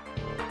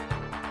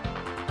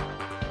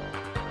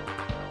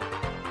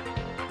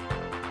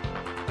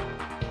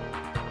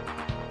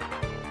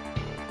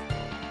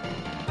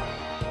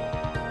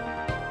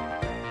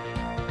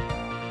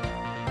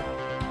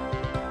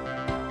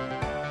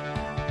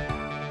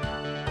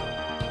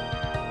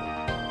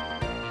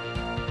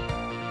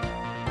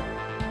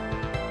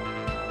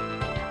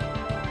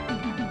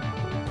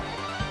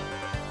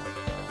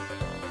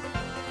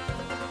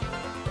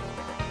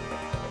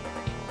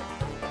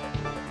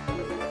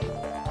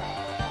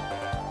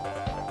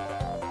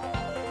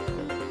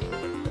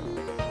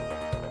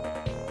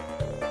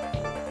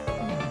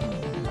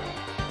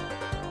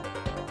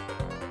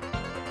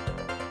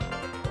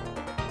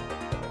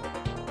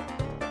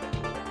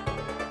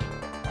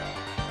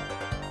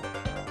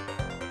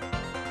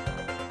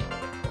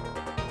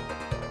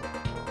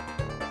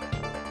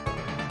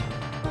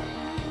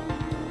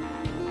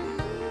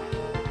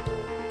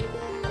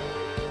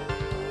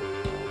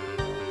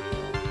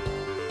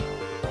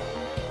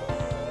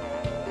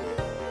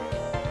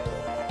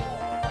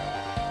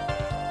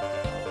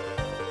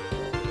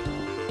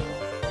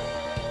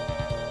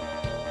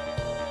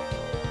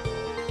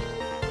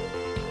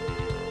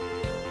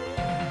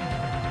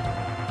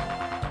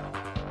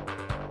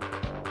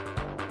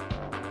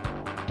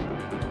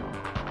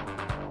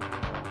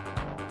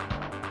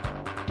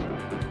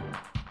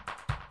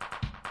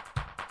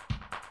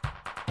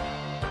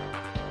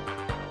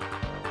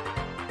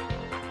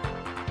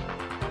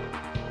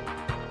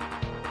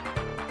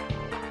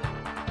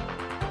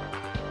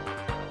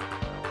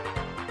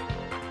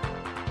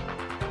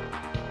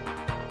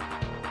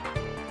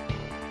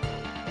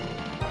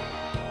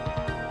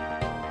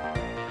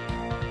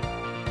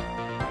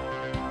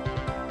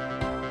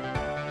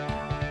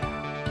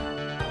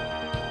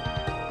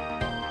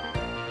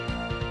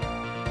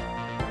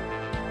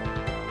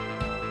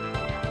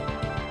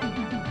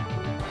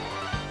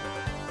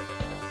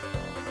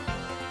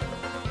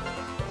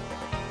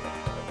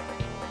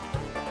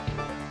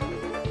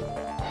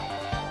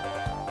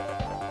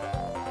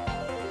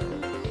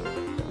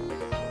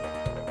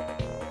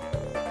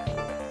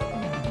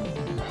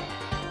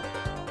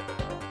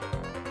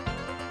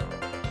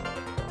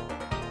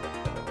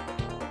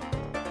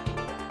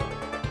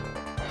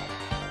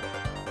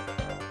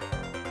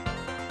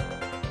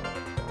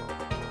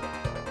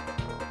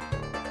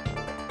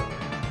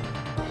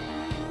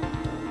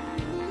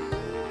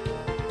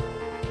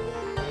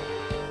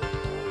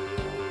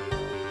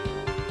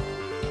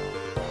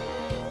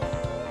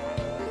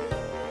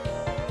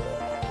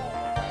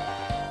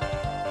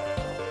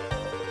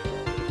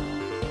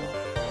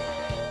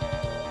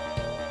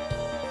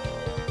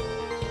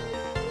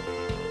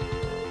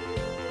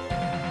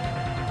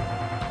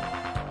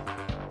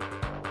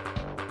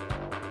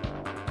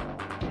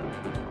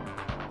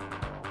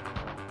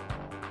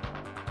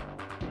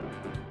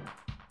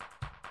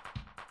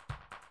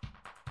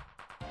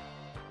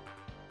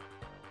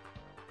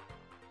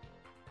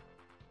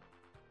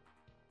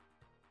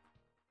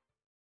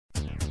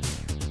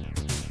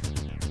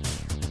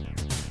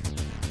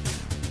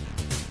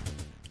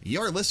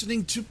 You're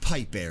listening to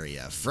Pipe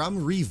Area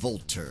from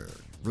Revolter,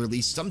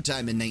 released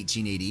sometime in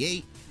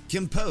 1988,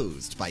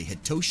 composed by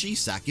Hitoshi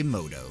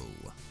Sakimoto.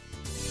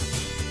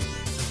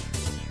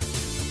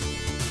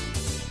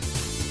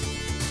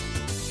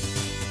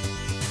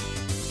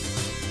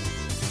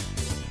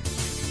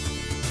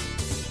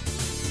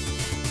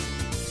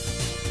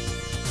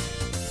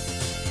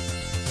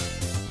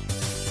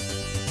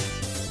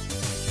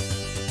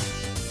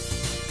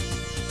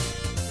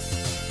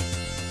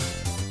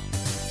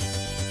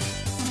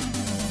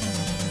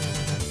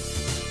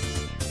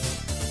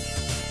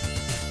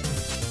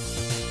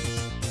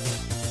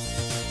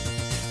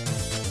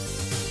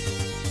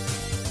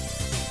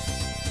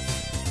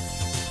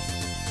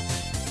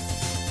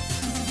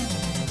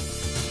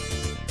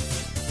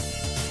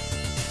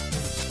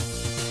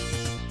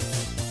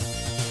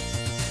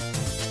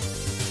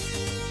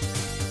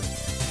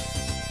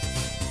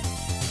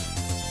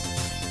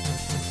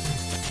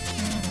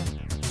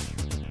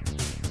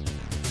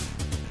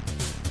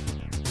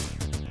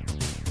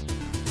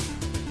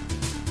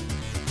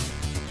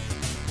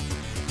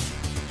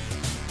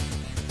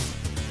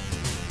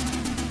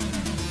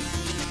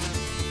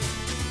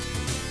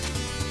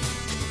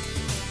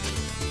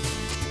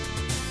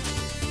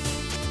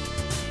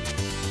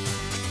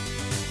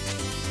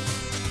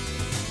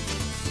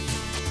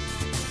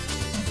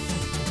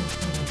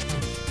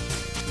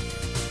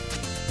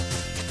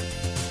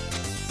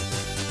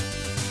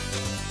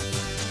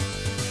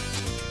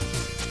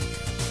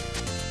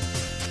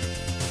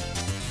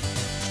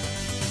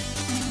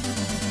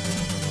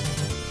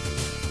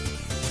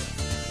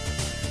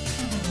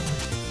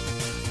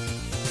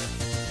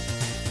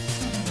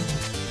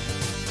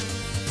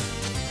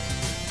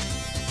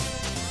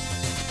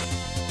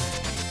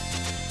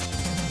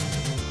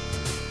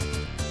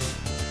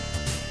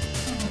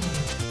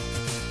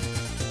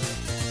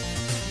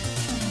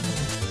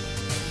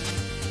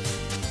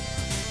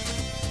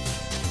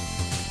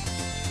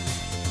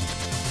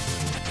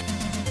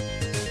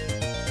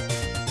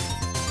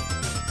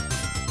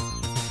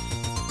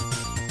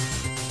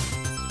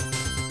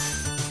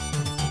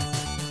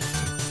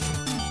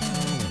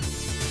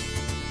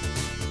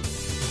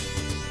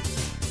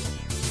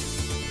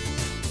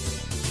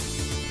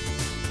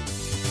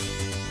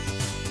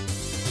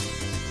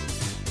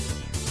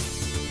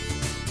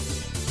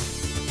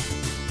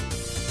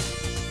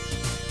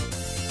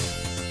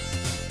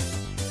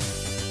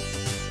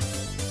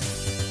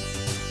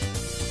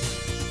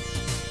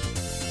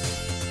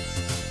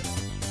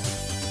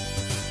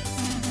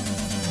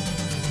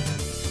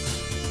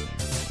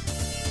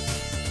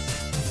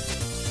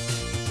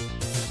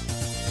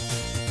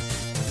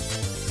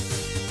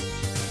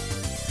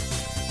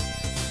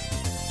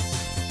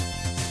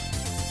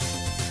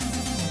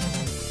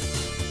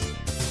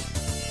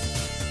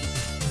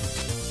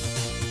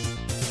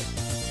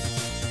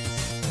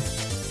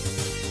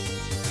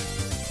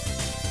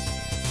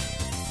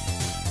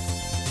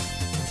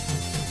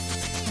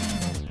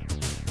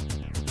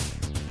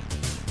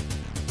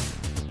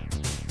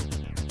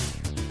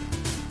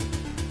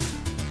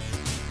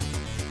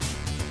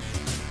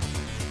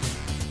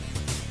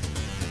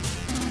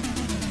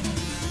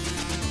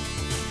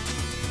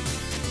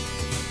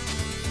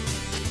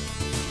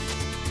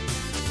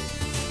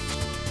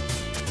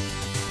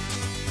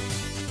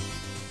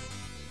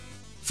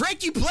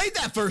 Frank, you played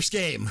that first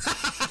game.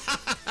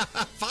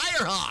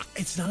 Firehawk.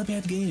 It's not a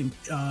bad game.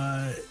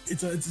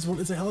 It's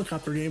a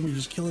helicopter game where you're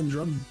just killing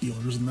drug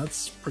dealers, and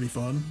that's pretty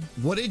fun.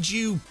 What did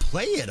you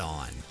play it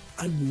on?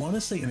 I want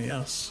to say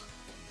NES.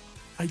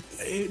 I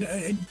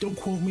don't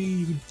quote me.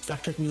 You can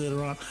fact check me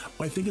later on.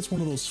 But I think it's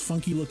one of those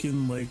funky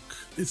looking, like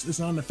it's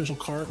not an official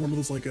cart. One of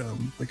those like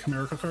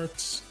America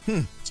carts.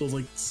 So it's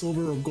like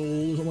silver or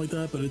gold or something like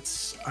that. But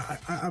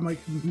I'm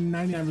like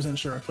 99%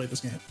 sure I played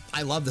this game.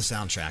 I love the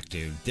soundtrack,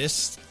 dude.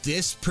 This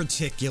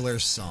particular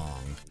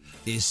song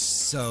is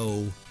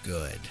so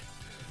good.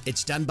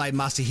 It's done by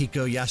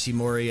Masahiko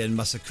Yoshimori and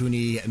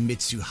Masakuni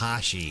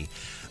Mitsuhashi.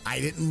 I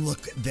didn't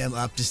look them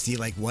up to see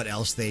like what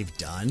else they've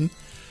done.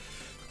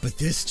 But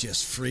this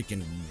just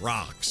freaking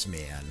rocks,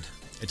 man.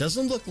 It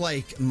doesn't look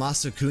like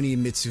Masakuni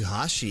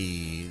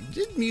Mitsuhashi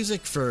did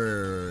music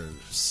for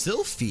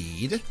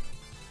Sylphid.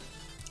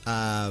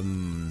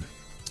 And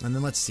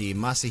then let's see,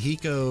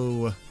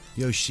 Masahiko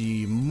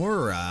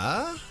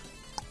Yoshimura.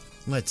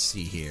 Let's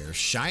see here,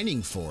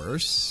 Shining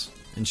Force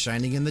and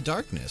Shining in the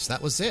Darkness.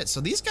 That was it.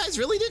 So these guys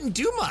really didn't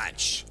do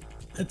much.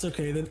 It's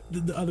okay.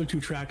 The other two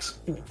tracks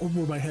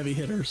were by heavy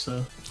hitters,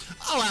 so.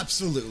 Oh,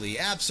 absolutely.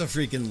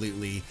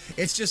 Abso-freaking-lutely.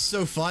 It's just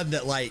so fun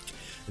that, like,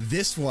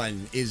 this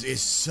one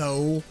is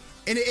so...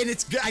 And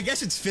it's, I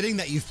guess it's fitting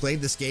that you've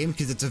played this game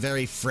because it's a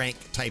very Frank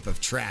type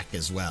of track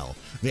as well.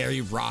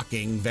 Very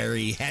rocking,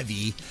 very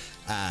heavy.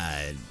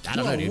 I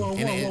don't know, dude.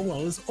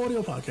 Whoa. It's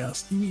audio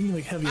podcast. You mean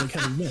like heavy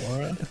metal,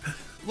 right?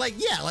 Like,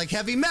 yeah, like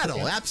heavy metal.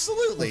 Okay.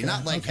 Absolutely. Okay.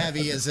 Not like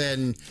heavy as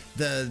in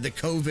the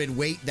COVID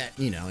weight that,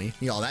 you know,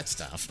 all that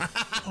stuff.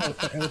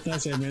 What can I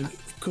say, man?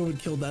 COVID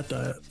killed that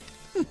diet.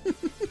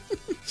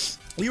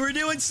 You were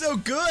doing so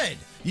good.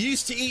 You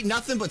used to eat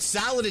nothing but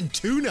salad and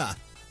tuna.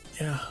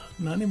 Yeah,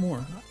 not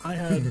anymore. I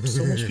had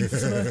so much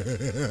pizza today.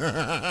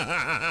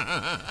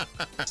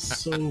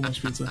 So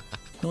much pizza. Not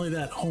only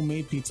that,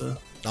 homemade pizza.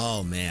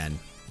 Oh, man.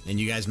 And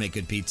you guys make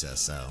good pizza,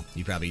 so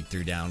you probably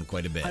threw down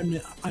quite a bit. I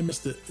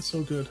missed it. It's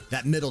so good.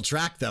 That middle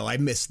track, though, I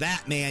missed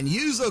that, man.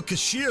 Yuzo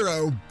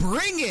Koshiro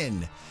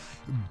bringing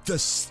the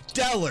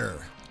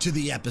stellar to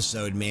the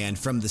episode, man,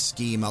 from The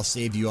Scheme. I'll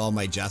save you all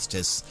my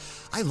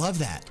justice. I love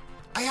that.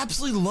 I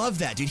absolutely love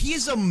that, dude. He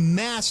is a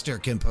master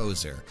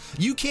composer.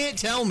 You can't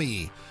tell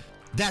me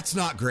that's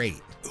not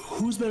great.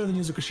 Who's better than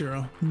Yuzo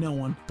Koshiro? No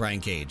one. Brian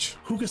Cage.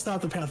 Who can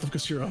stop the path of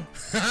Koshiro?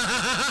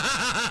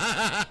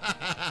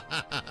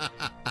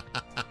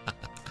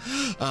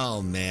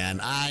 Oh, man.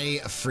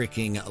 I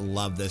freaking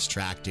love this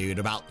track, dude.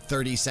 About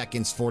 30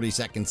 seconds, 40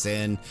 seconds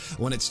in,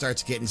 when it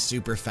starts getting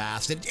super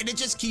fast. And it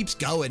just keeps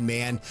going,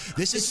 man.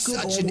 This is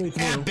such an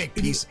epic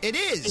piece. It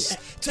is.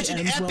 Such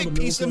an epic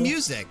piece of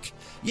music.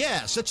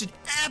 Yeah, such an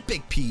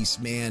epic piece,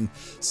 man.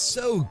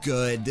 So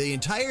good. The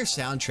entire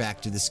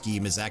soundtrack to The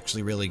Scheme is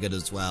actually really good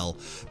as well.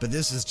 But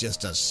this is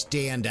just a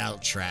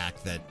standout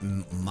track that,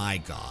 my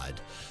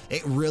God,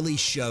 it really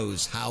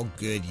shows how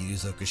good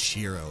Yuzo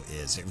Koshiro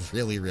is. It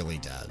really, really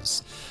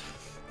does.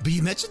 But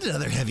you mentioned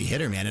another heavy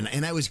hitter, man,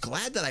 and I was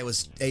glad that I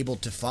was able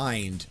to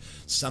find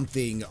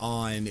something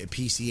on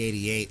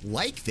PC-88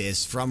 like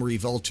this from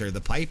Revolter,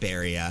 the pipe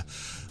area,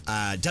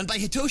 done by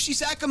Hitoshi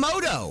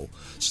Sakamoto,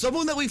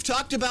 someone that we've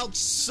talked about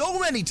so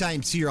many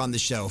times here on the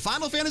show.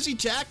 Final Fantasy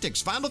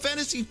Tactics, Final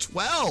Fantasy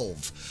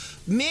 12.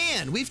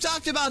 Man, we've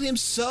talked about him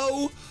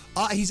so...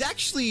 he's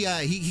actually,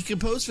 he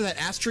composed for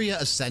that Astria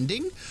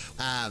Ascending,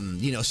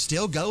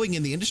 still going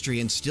in the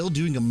industry and still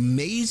doing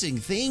amazing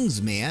things,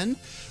 man.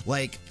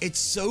 Like, it's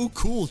so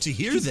cool to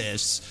hear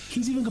this.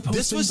 He's even composed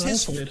this was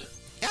things his,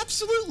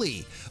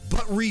 absolutely.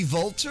 But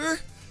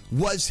Revolter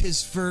was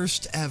his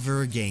first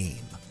ever game.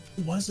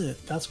 Was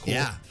it? That's cool.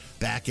 Yeah,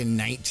 back in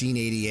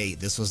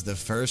 1988. This was the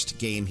first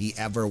game he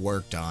ever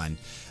worked on.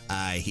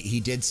 He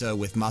did so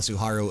with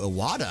Masuharu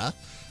Iwata,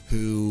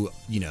 who,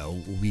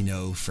 we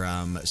know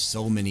from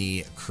so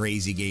many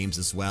crazy games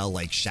as well,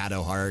 like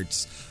Shadow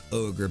Hearts,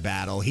 Ogre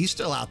Battle. He's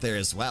still out there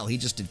as well. He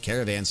just did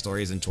Caravan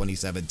Stories in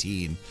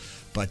 2017.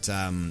 But,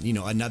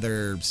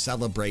 another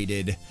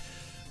celebrated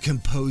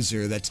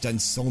composer that's done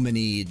so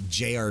many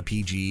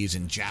JRPGs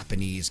and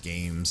Japanese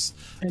games.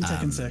 And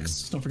Tekken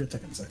 6. Don't forget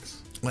Tekken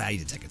 6. Well, he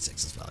did Tekken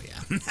 6 as well, yeah.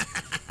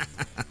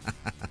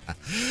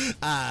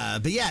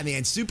 But yeah,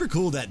 man, super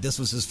cool that this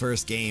was his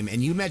first game.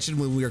 And you mentioned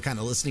when we were kind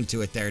of listening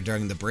to it there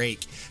during the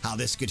break, how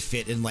this could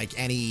fit in like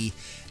any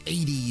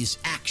 80s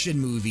action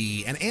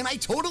movie. And I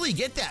totally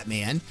get that,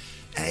 man.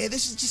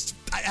 This is just,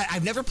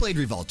 I've never played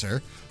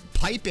Revolter.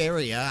 Pipe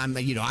area, I'm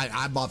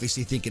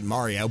obviously thinking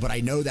Mario, but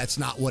I know that's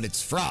not what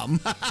it's from.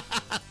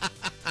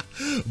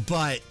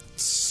 But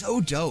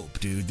so dope,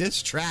 dude.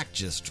 This track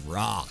just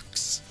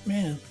rocks.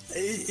 Man,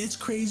 it's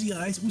crazy.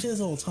 We say this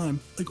all the time.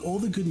 Like, all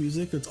the good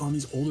music that's on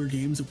these older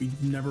games that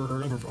we've never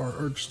heard of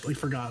or just like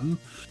forgotten,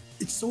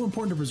 it's so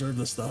important to preserve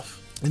this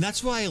stuff. And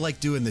that's why I like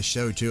doing the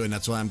show too, and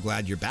that's why I'm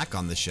glad you're back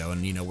on the show.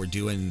 And we're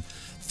doing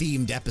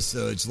themed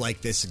episodes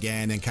like this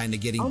again and kind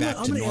of getting back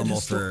to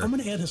normal. I'm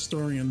going to add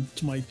historian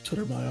to my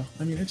Twitter bio.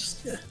 I mean,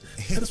 it's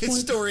just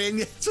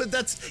historian. So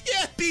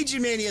BG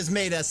Mania has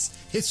made us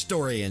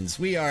historians.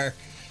 We are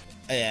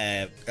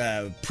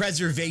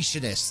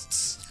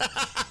preservationists.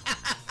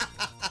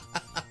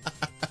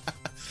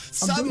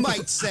 Some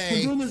might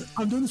say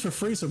I'm doing this for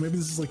free, so maybe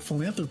this is like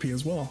philanthropy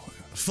as well.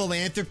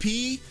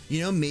 Philanthropy,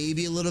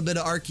 maybe a little bit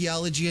of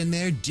archaeology in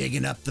there,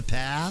 digging up the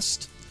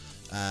past.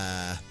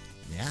 Yeah.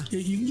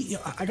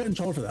 I got in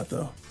trouble for that,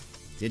 though.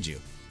 Did you?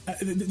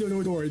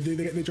 Don't worry.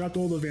 They dropped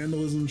all the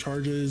vandalism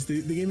charges.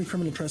 They gave me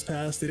criminal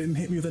trespass. They didn't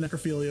hit me with a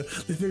necrophilia.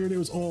 They figured it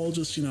was all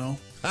just, on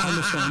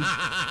the fun.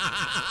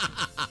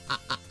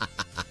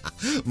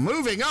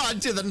 Moving on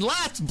to the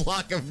last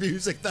block of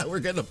music that we're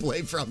going to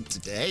play from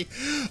today.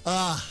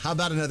 How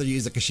about another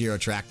Yuzo Koshiro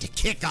track to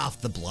kick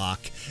off the block,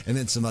 and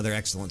then some other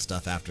excellent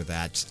stuff after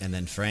that. And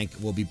then Frank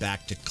will be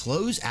back to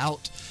close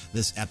out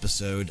this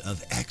episode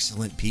of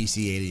excellent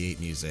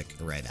PC-88 music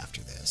right after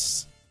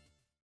this.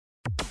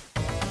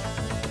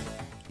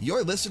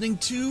 You're listening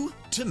to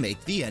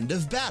Make the End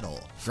of Battle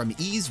from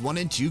Ys 1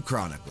 and 2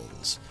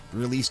 Chronicles,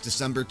 released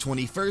December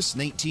 21st,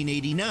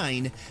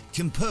 1989,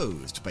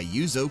 composed by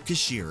Yuzo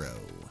Koshiro.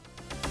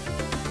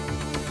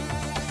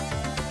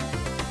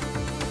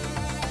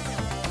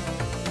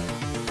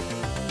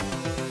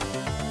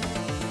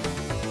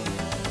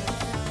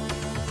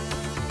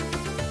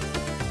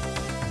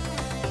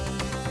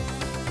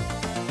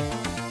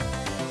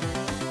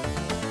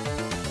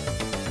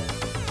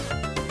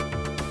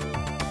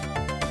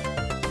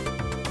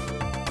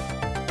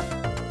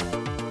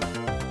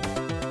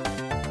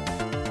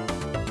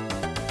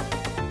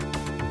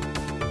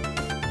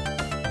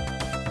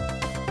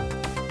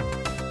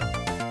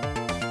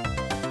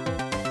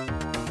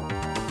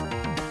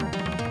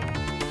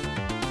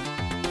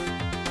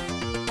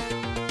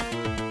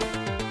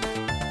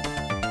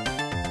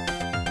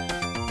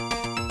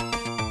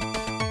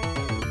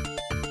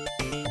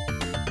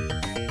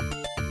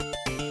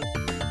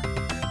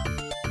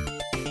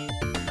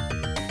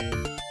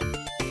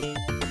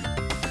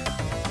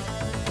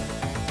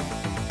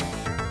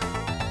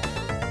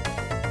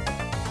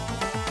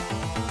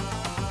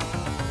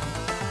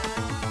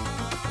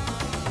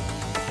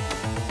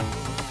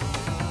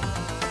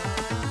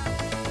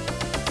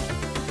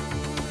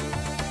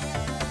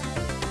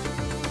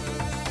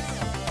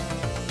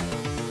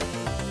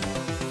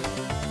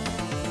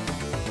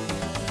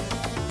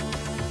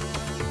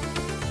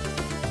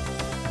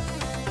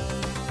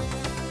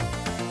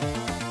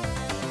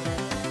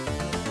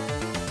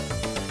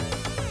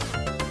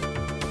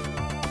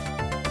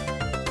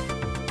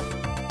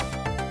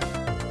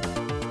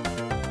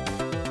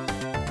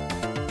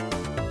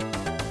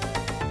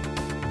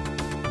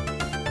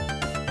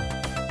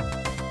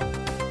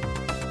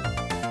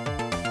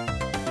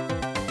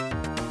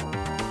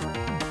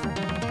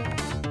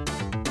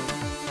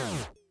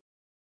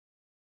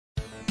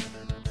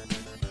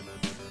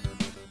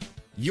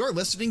 You're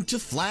listening to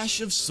Flash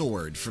of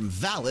Sword from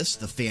Valis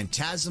the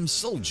Phantasm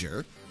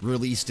Soldier,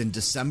 released in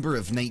December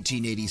of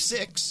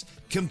 1986,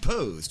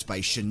 composed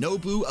by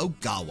Shinobu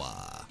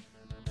Ogawa.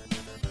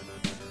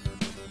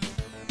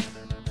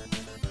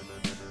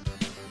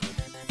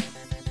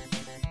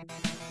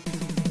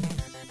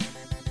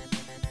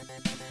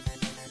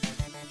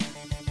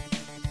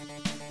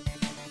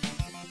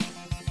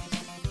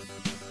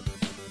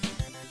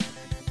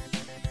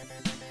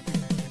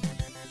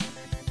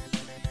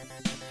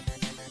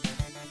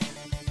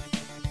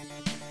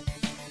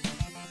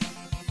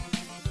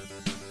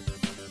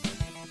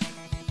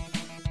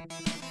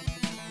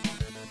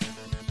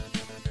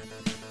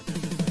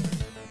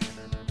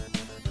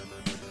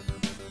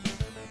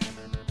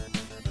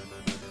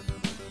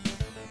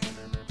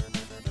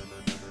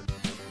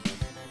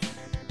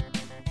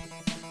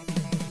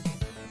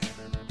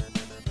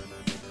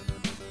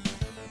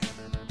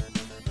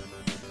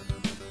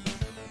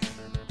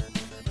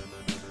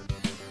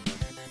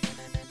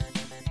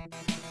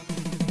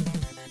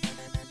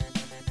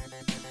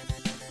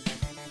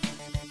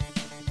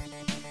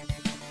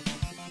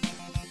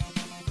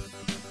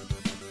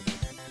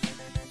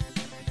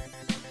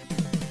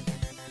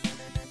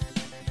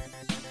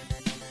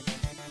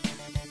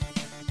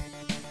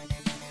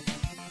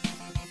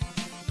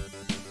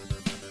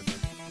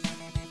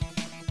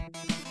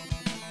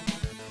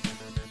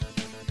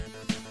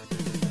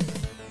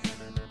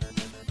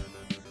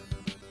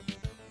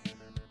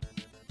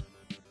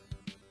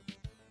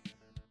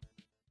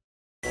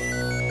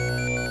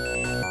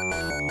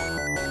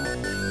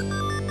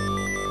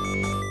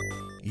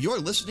 You're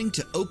listening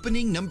to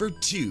opening number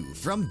 2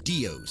 from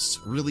Dios,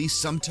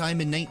 released sometime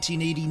in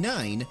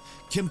 1989,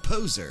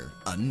 composer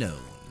unknown.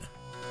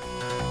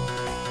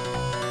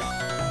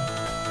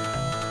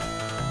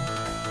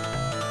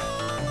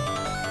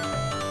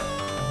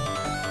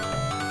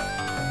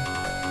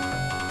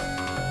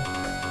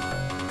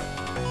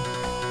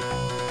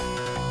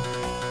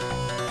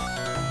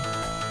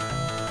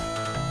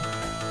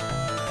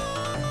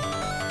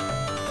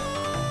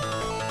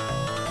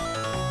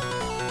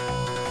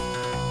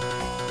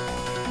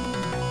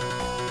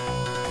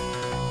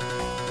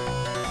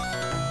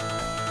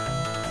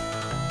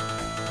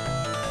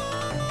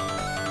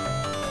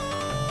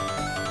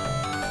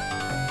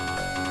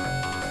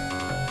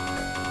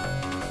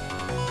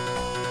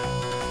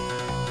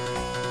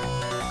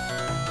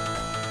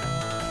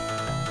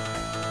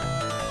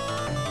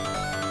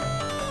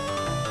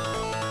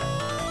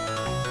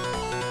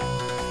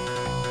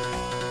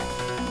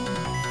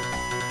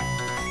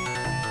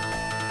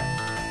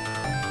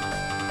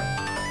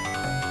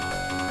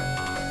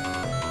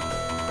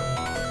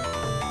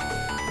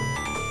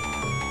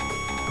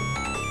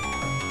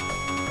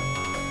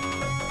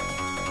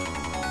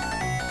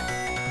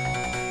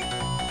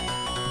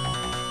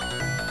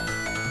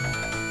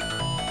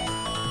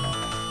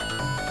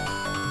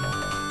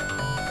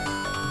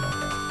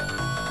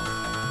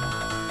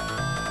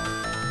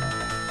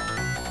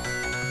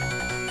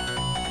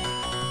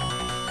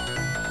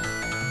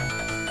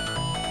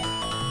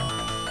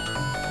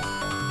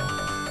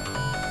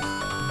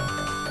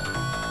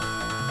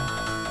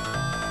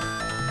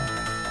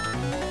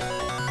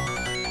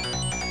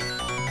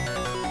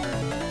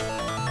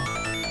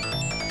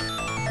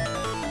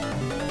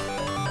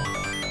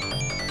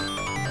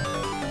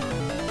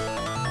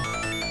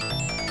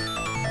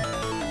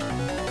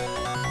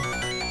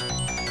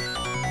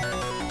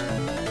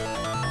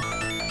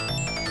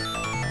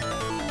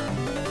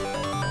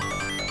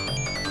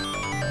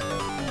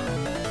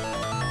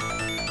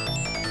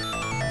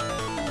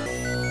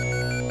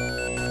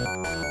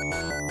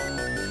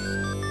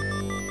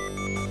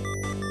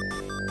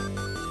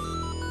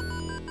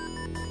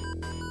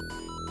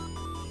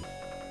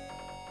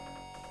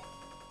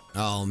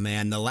 Oh,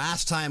 man, the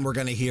last time we're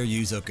going to hear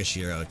Yuzo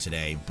Koshiro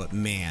today, but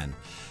man,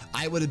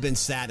 I would have been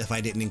sad if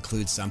I didn't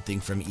include something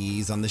from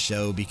Ys on the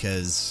show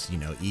because, you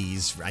know,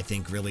 Ys, I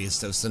think, really is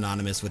so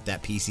synonymous with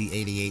that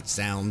PC-88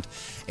 sound,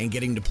 and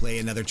getting to play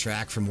another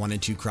track from 1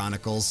 and 2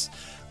 Chronicles.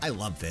 I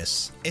love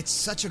this. It's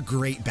such a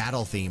great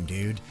battle theme,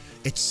 dude.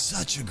 It's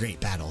such a great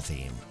battle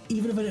theme.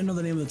 Even if I didn't know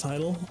the name of the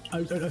title,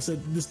 I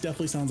said, this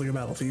definitely sounds like a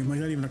battle theme. Like,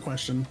 not even a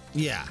question.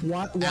 Yeah.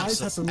 Why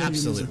has some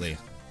absolutely.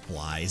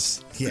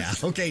 Wise. Yeah.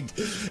 Okay.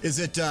 Is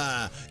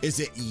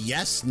it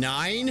yes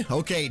 9?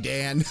 Okay,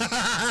 Dan.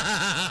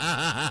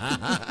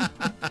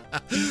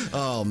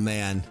 Oh,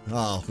 man.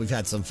 Oh, we've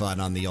had some fun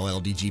on the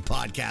OLDG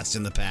podcast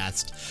in the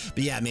past.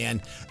 But yeah,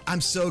 man, I'm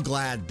so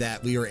glad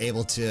that we were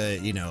able to,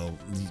 you know,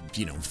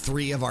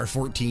 3 of our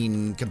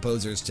 14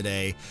 composers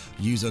today,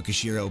 Yuzo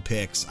Koshiro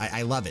picks.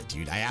 I love it,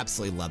 dude. I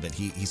absolutely love it.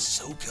 He's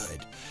so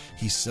good.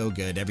 He's so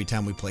good. Every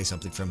time we play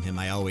something from him,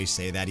 I always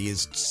say that he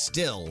is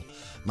still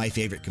my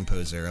favorite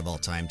composer of all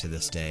time to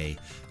this day.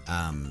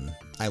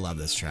 I love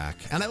this track.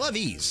 And I love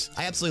Ys.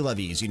 I absolutely love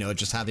Ys. You know,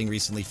 just having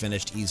recently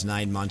finished Ys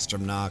 9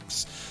 Monstrum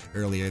Nox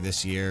earlier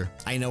this year.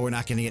 I know we're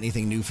not going to get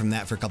anything new from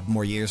that for a couple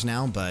more years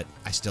now, but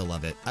I still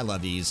love it. I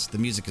love Ys. The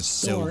music is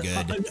so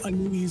good. I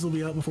knew Ys will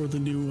be out before the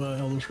new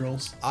Elder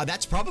Scrolls.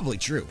 That's probably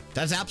true.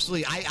 That's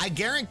absolutely... I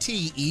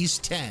guarantee Ys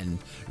 10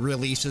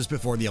 releases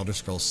before the Elder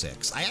Scrolls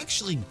 6. I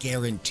actually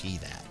guarantee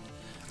that.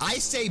 I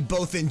say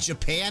both in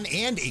Japan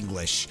and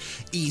English,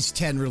 Ys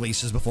 10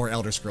 releases before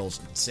Elder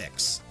Scrolls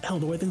 6. Hell,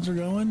 the way things are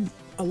going,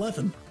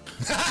 11.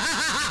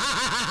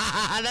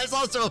 That's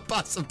also a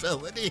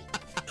possibility.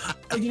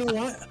 And you know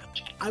what?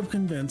 I'm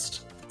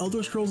convinced.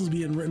 Elder Scrolls is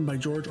being written by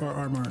George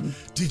R.R. Martin.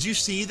 Did you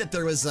see that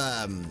there was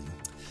a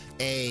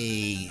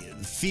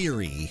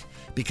theory,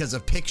 because a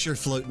picture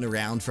floating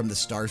around from the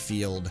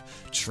Starfield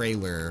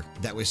trailer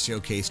that was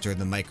showcased during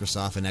the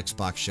Microsoft and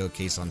Xbox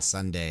showcase on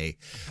Sunday,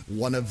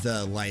 one of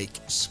the like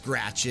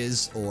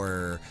scratches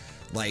or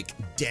like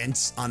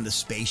dents on the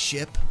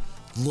spaceship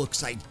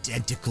looks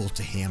identical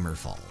to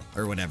Hammerfall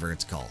or whatever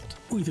it's called.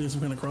 Oh, you think it's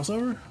some kind of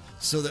crossover?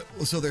 So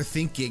they're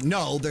thinking,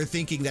 no, they're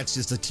thinking that's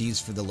just a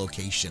tease for the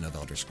location of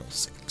Elder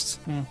Scrolls 6.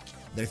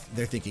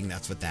 They're thinking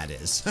that's what that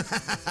is.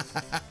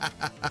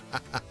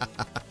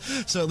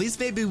 So at least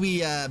maybe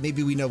we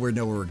know where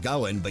we're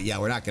going, but yeah,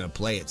 we're not going to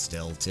play it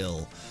still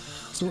till.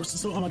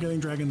 So I'm not getting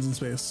dragons in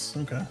space.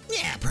 Okay.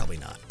 Yeah, probably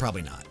not.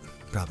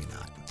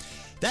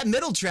 That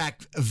middle track,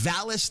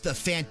 Valis the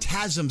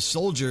Phantasm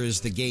Soldier, is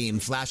the game.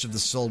 Flash of the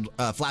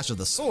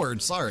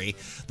Sword. Sorry,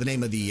 the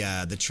name of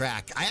the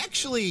track. I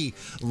actually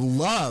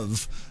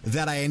love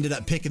that I ended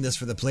up picking this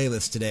for the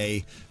playlist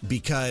today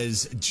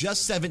because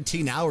just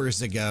 17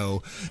 hours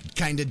ago,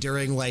 kind of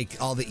during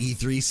like all the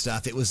E3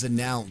 stuff, it was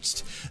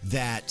announced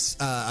that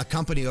a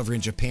company over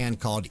in Japan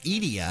called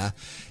Idea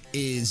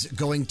is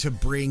going to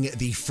bring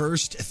the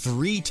first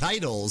 3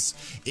 titles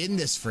in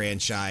this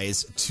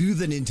franchise to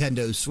the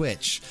Nintendo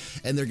Switch,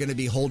 and they're going to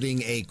be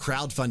holding a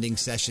crowdfunding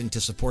session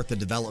to support the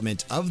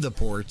development of the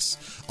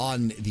ports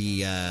on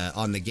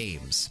the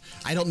games.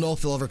 I don't know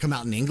if they'll ever come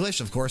out in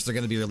English. Of course, they're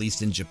going to be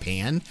released in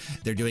Japan.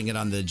 They're doing it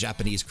on the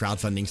Japanese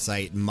crowdfunding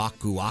site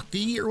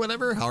Makuaki or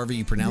whatever, however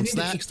you pronounce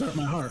that. Kickstart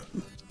my heart.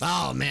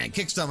 Oh man,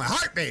 kickstart my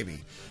heart, baby.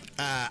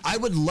 I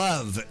would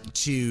love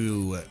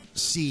to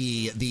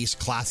see these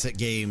classic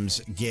games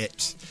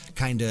get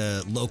kind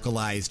of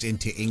localized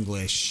into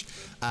English.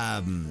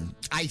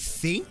 I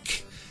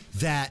think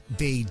that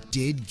they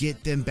did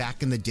get them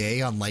back in the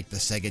day on like the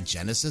Sega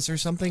Genesis or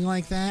something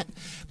like that.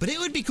 But it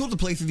would be cool to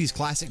play through these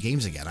classic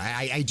games again.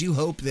 I do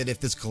hope that if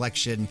this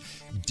collection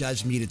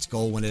does meet its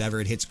goal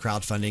whenever it hits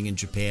crowdfunding in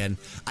Japan,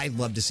 I'd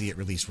love to see it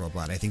released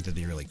worldwide. I think that'd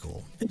be really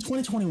cool. In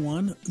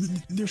 2021,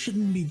 there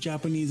shouldn't be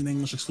Japanese and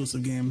English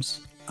exclusive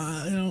games.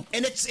 You know,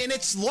 and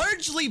it's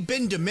largely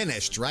been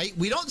diminished, right?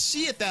 We don't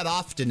see it that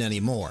often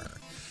anymore.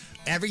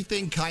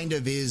 Everything kind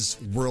of is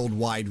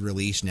worldwide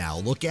release now.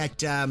 Look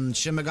at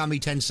Shin Megami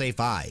Tensei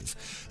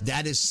 5.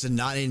 That is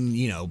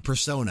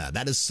Persona.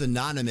 That is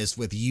synonymous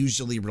with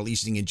usually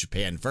releasing in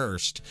Japan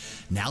first.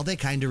 Now they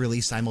kind of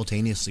release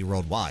simultaneously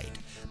worldwide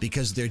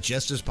because they're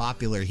just as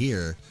popular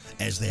here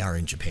as they are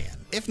in Japan,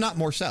 if not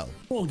more so.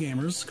 Well,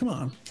 gamers, come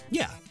on.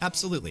 Yeah,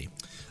 absolutely.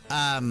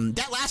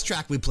 That last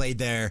track we played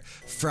there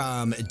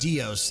from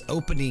Dios,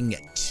 Opening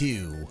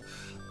 2.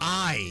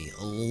 I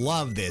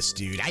love this,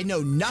 dude. I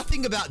know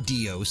nothing about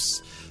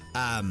Dios. He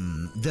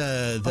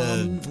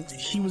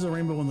was a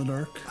rainbow in the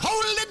dark.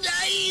 Holy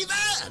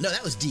diva! No,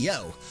 that was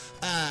Dio.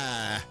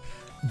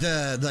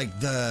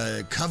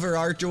 The cover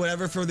art or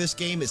whatever for this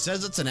game, it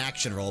says it's an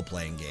action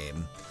role-playing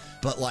game.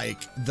 But like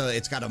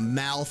it's got a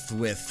mouth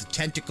with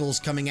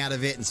tentacles coming out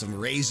of it and some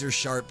razor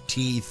sharp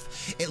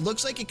teeth. It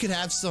looks like it could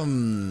have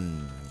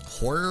some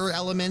horror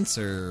elements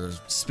or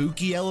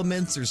spooky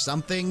elements or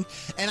something.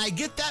 And I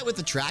get that with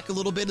the track a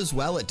little bit as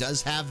well. It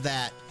does have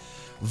that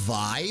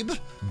vibe,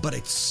 but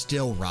it's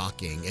still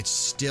rocking. It's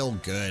still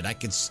good. I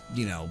could,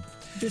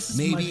 This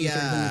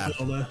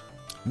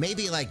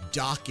maybe like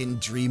Doc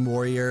and Dream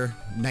Warrior,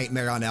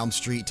 Nightmare on Elm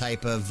Street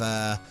type of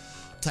a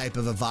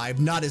vibe.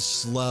 Not as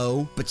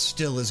slow, but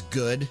still as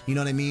good. You know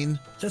what I mean?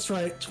 That's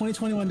right.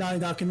 2021 Donnie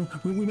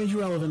Dockin. We made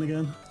you relevant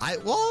again. I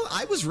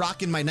was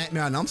rocking my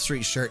Nightmare on Elm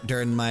Street shirt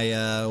during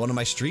my one of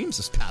my streams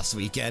this past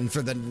weekend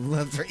for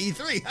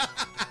E3.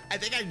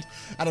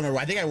 I don't know.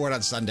 I think I wore it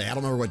on Sunday. I don't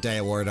remember what day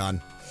I wore it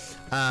on.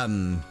 I'll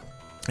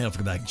have to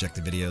go back and check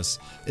the videos.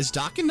 Is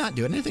Dockin not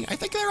doing anything? I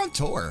think they're on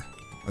tour.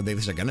 Or at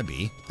least they're going to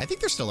be. I think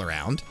they're still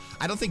around.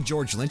 I don't think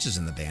George Lynch is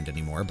in the band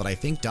anymore, but I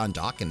think Don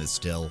Dokken is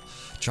still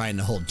trying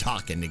to hold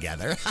Dokken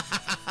together.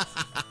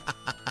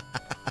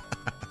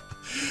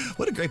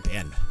 What a great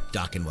band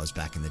Dokken was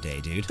back in the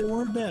day, dude. They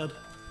weren't bad.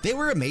 They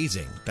were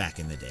amazing back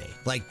in the day.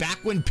 Like back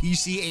when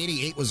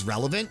PC-88 was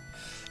relevant,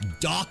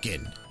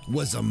 Dokken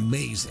was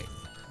amazing.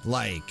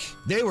 Like,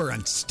 they were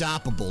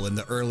unstoppable in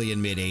the early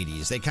and mid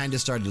 80s. They kind of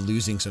started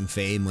losing some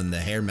fame when the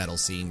hair metal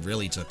scene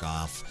really took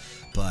off.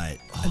 But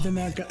and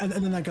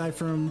then that guy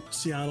from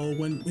Seattle,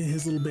 when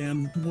his little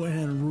band went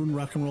ahead and ruined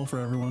rock and roll for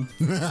everyone.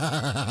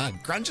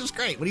 grunge is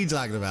great. What are you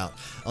talking about?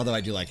 Although I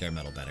do like hair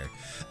metal better.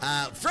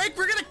 Frank,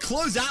 we're gonna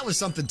close out with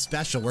something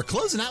special. We're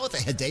closing out with a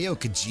Hideo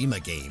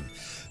Kojima game.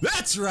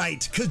 That's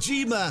right.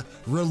 Kojima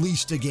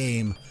released a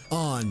game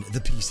on the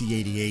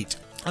PC-88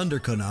 under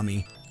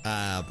Konami.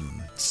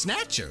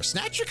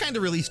 Snatcher kind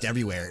of released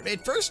everywhere.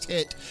 It first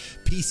hit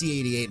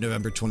PC-88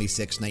 November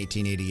 26,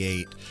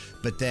 1988,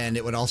 but then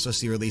it would also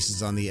see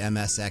releases on the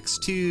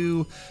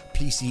MSX2,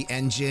 PC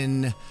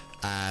Engine,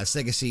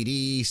 Sega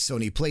CD,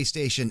 Sony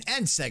PlayStation,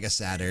 and Sega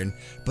Saturn,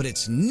 but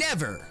it's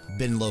never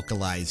been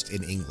localized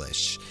in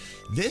English.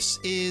 This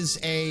is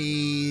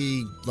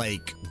a,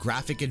 like,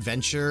 graphic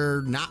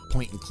adventure, not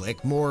point and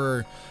click,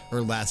 more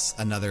or less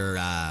another,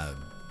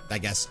 I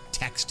guess,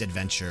 text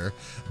adventure,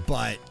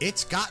 but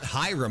it's got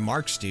high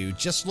remarks, dude.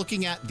 Just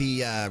looking at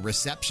the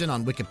reception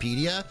on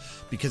Wikipedia,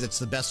 because it's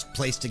the best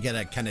place to get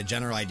a kind of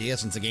general idea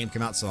since the game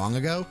came out so long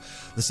ago.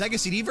 The Sega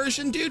CD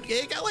version, dude,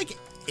 it got like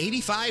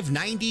 85,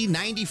 90,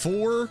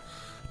 94,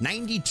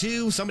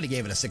 92. Somebody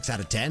gave it a 6 out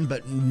of 10,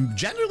 but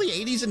generally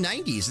 80s and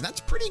 90s, and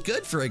that's pretty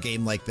good for a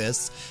game like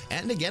this.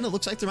 And again, it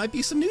looks like there might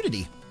be some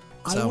nudity.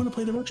 I want to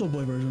play the Virtual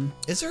Boy version.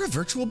 Is there a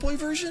Virtual Boy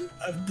version?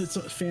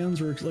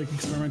 Fans were like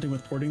experimenting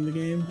with porting the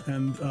game,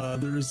 and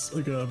there's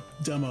like a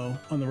demo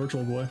on the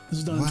Virtual Boy. This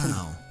is done.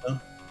 Wow,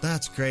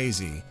 that's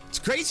crazy. It's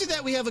crazy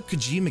that we have a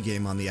Kojima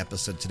game on the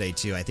episode today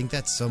too. I think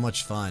that's so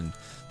much fun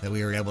that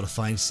we were able to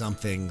find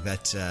something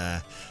that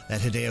that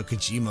Hideo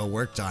Kojima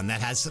worked on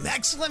that has some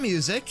excellent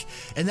music,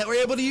 and that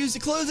we're able to use to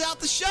close out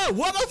the show.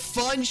 What a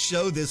fun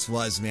show this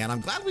was, man!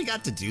 I'm glad we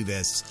got to do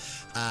this.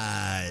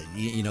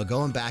 You know,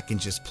 going back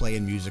and just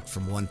playing music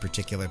from one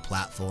particular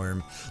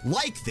platform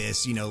like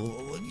this, you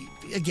know,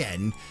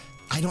 again,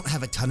 I don't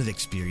have a ton of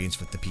experience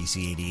with the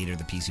PC-88 or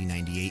the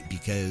PC-98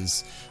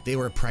 because they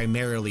were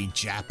primarily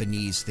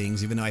Japanese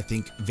things, even though I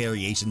think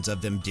variations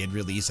of them did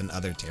release in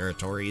other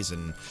territories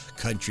and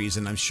countries,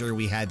 and I'm sure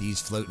we had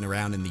these floating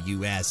around in the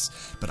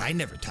US, but I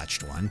never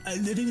touched one. I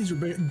think these are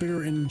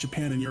bigger in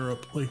Japan and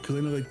Europe, like, because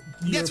I know, like,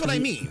 that's what I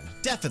mean,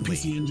 definitely.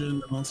 PC Engine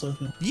and all that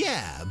stuff.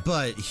 Yeah,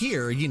 but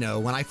here, you know,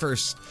 when I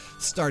first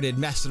started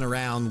messing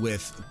around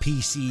with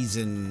PCs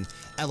in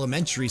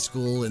elementary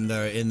school in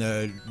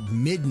the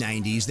mid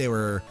 90s, they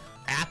were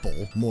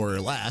Apple, more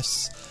or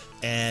less.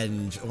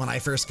 And when I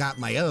first got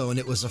my own,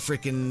 it was a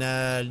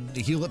freaking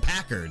Hewlett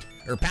Packard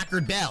or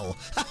Packard Bell.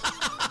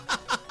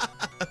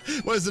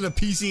 Wasn't a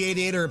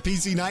PC-88 or a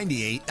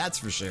PC-98, that's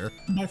for sure.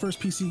 My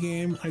first PC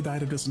game, I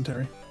died of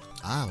dysentery.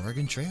 Ah,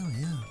 Oregon Trail,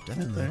 yeah,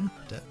 definitely.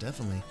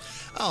 Definitely.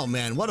 Oh,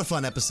 man, what a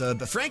fun episode.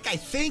 But, Frank, I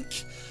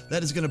think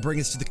that is going to bring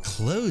us to the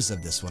close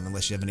of this one,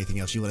 unless you have anything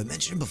else you want to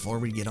mention before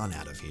we get on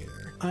out of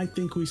here. I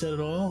think we said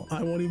it all.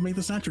 I won't even make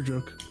the Snatcher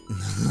joke.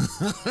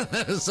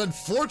 That is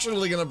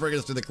unfortunately going to bring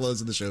us to the close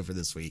of the show for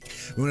this week.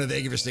 We want to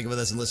thank you for sticking with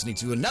us and listening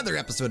to another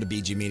episode of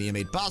BG Mania,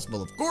 made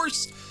possible, of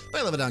course, by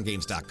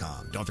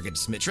LevelDownGames.com. Don't forget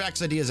to submit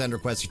tracks, ideas, and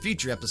requests for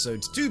future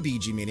episodes to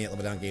BGMania at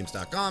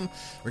LevelDownGames.com.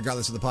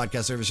 Regardless of the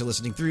podcast service you're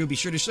listening through, be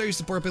sure to show your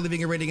support by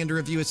leaving a rating and a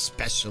review,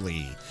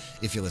 especially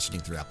if you're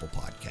listening through Apple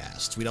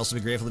Podcasts. We'd also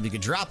be grateful if you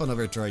could drop on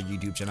over to our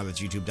YouTube channel. That's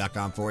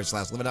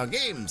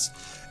youtube.com/LevelDownGames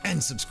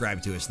and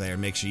subscribe to us there.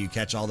 Make sure you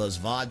catch all those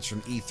VODs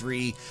from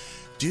E3.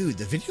 Dude,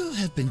 the video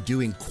has been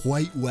doing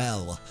quite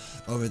well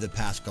over the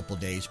past couple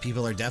days.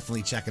 People are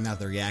definitely checking out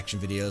the reaction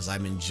videos.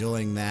 I'm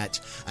enjoying that.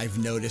 I've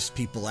noticed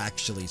people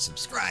actually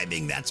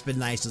subscribing. That's been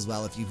nice as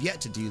well. If you've yet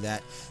to do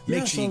that,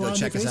 make sure you go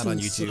check us out on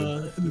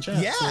YouTube. In the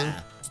chat, yeah. So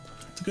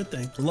it's a good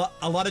thing.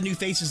 A lot of new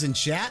faces in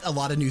chat, a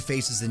lot of new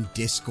faces in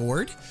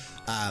Discord.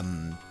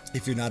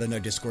 If you're not in our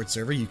Discord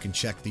server, you can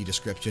check the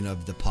description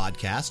of the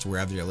podcast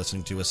wherever you're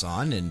listening to us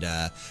on, and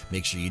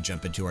make sure you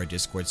jump into our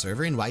Discord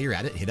server. And while you're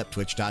at it, hit up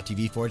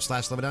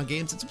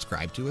twitch.tv/LevelDownGames and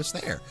subscribe to us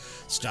there.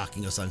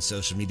 Stalking us on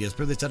social media is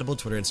pretty acceptable.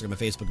 Twitter, Instagram, and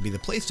Facebook would be the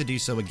place to do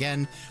so.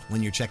 Again,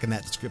 when you're checking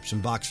that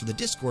description box for the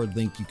Discord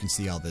link, you can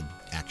see all the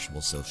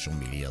actual social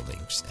media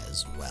links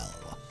as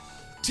well.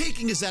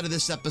 Taking us out of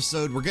this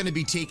episode, we're going to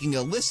be taking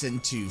a listen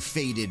to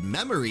Faded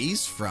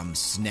Memories from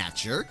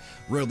Snatcher,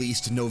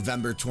 released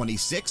November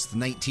 26th,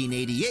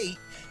 1988,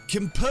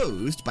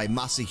 composed by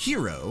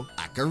Masahiro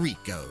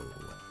Akiriko.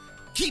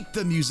 Keep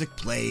the music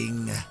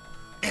playing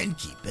and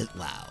keep it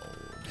loud.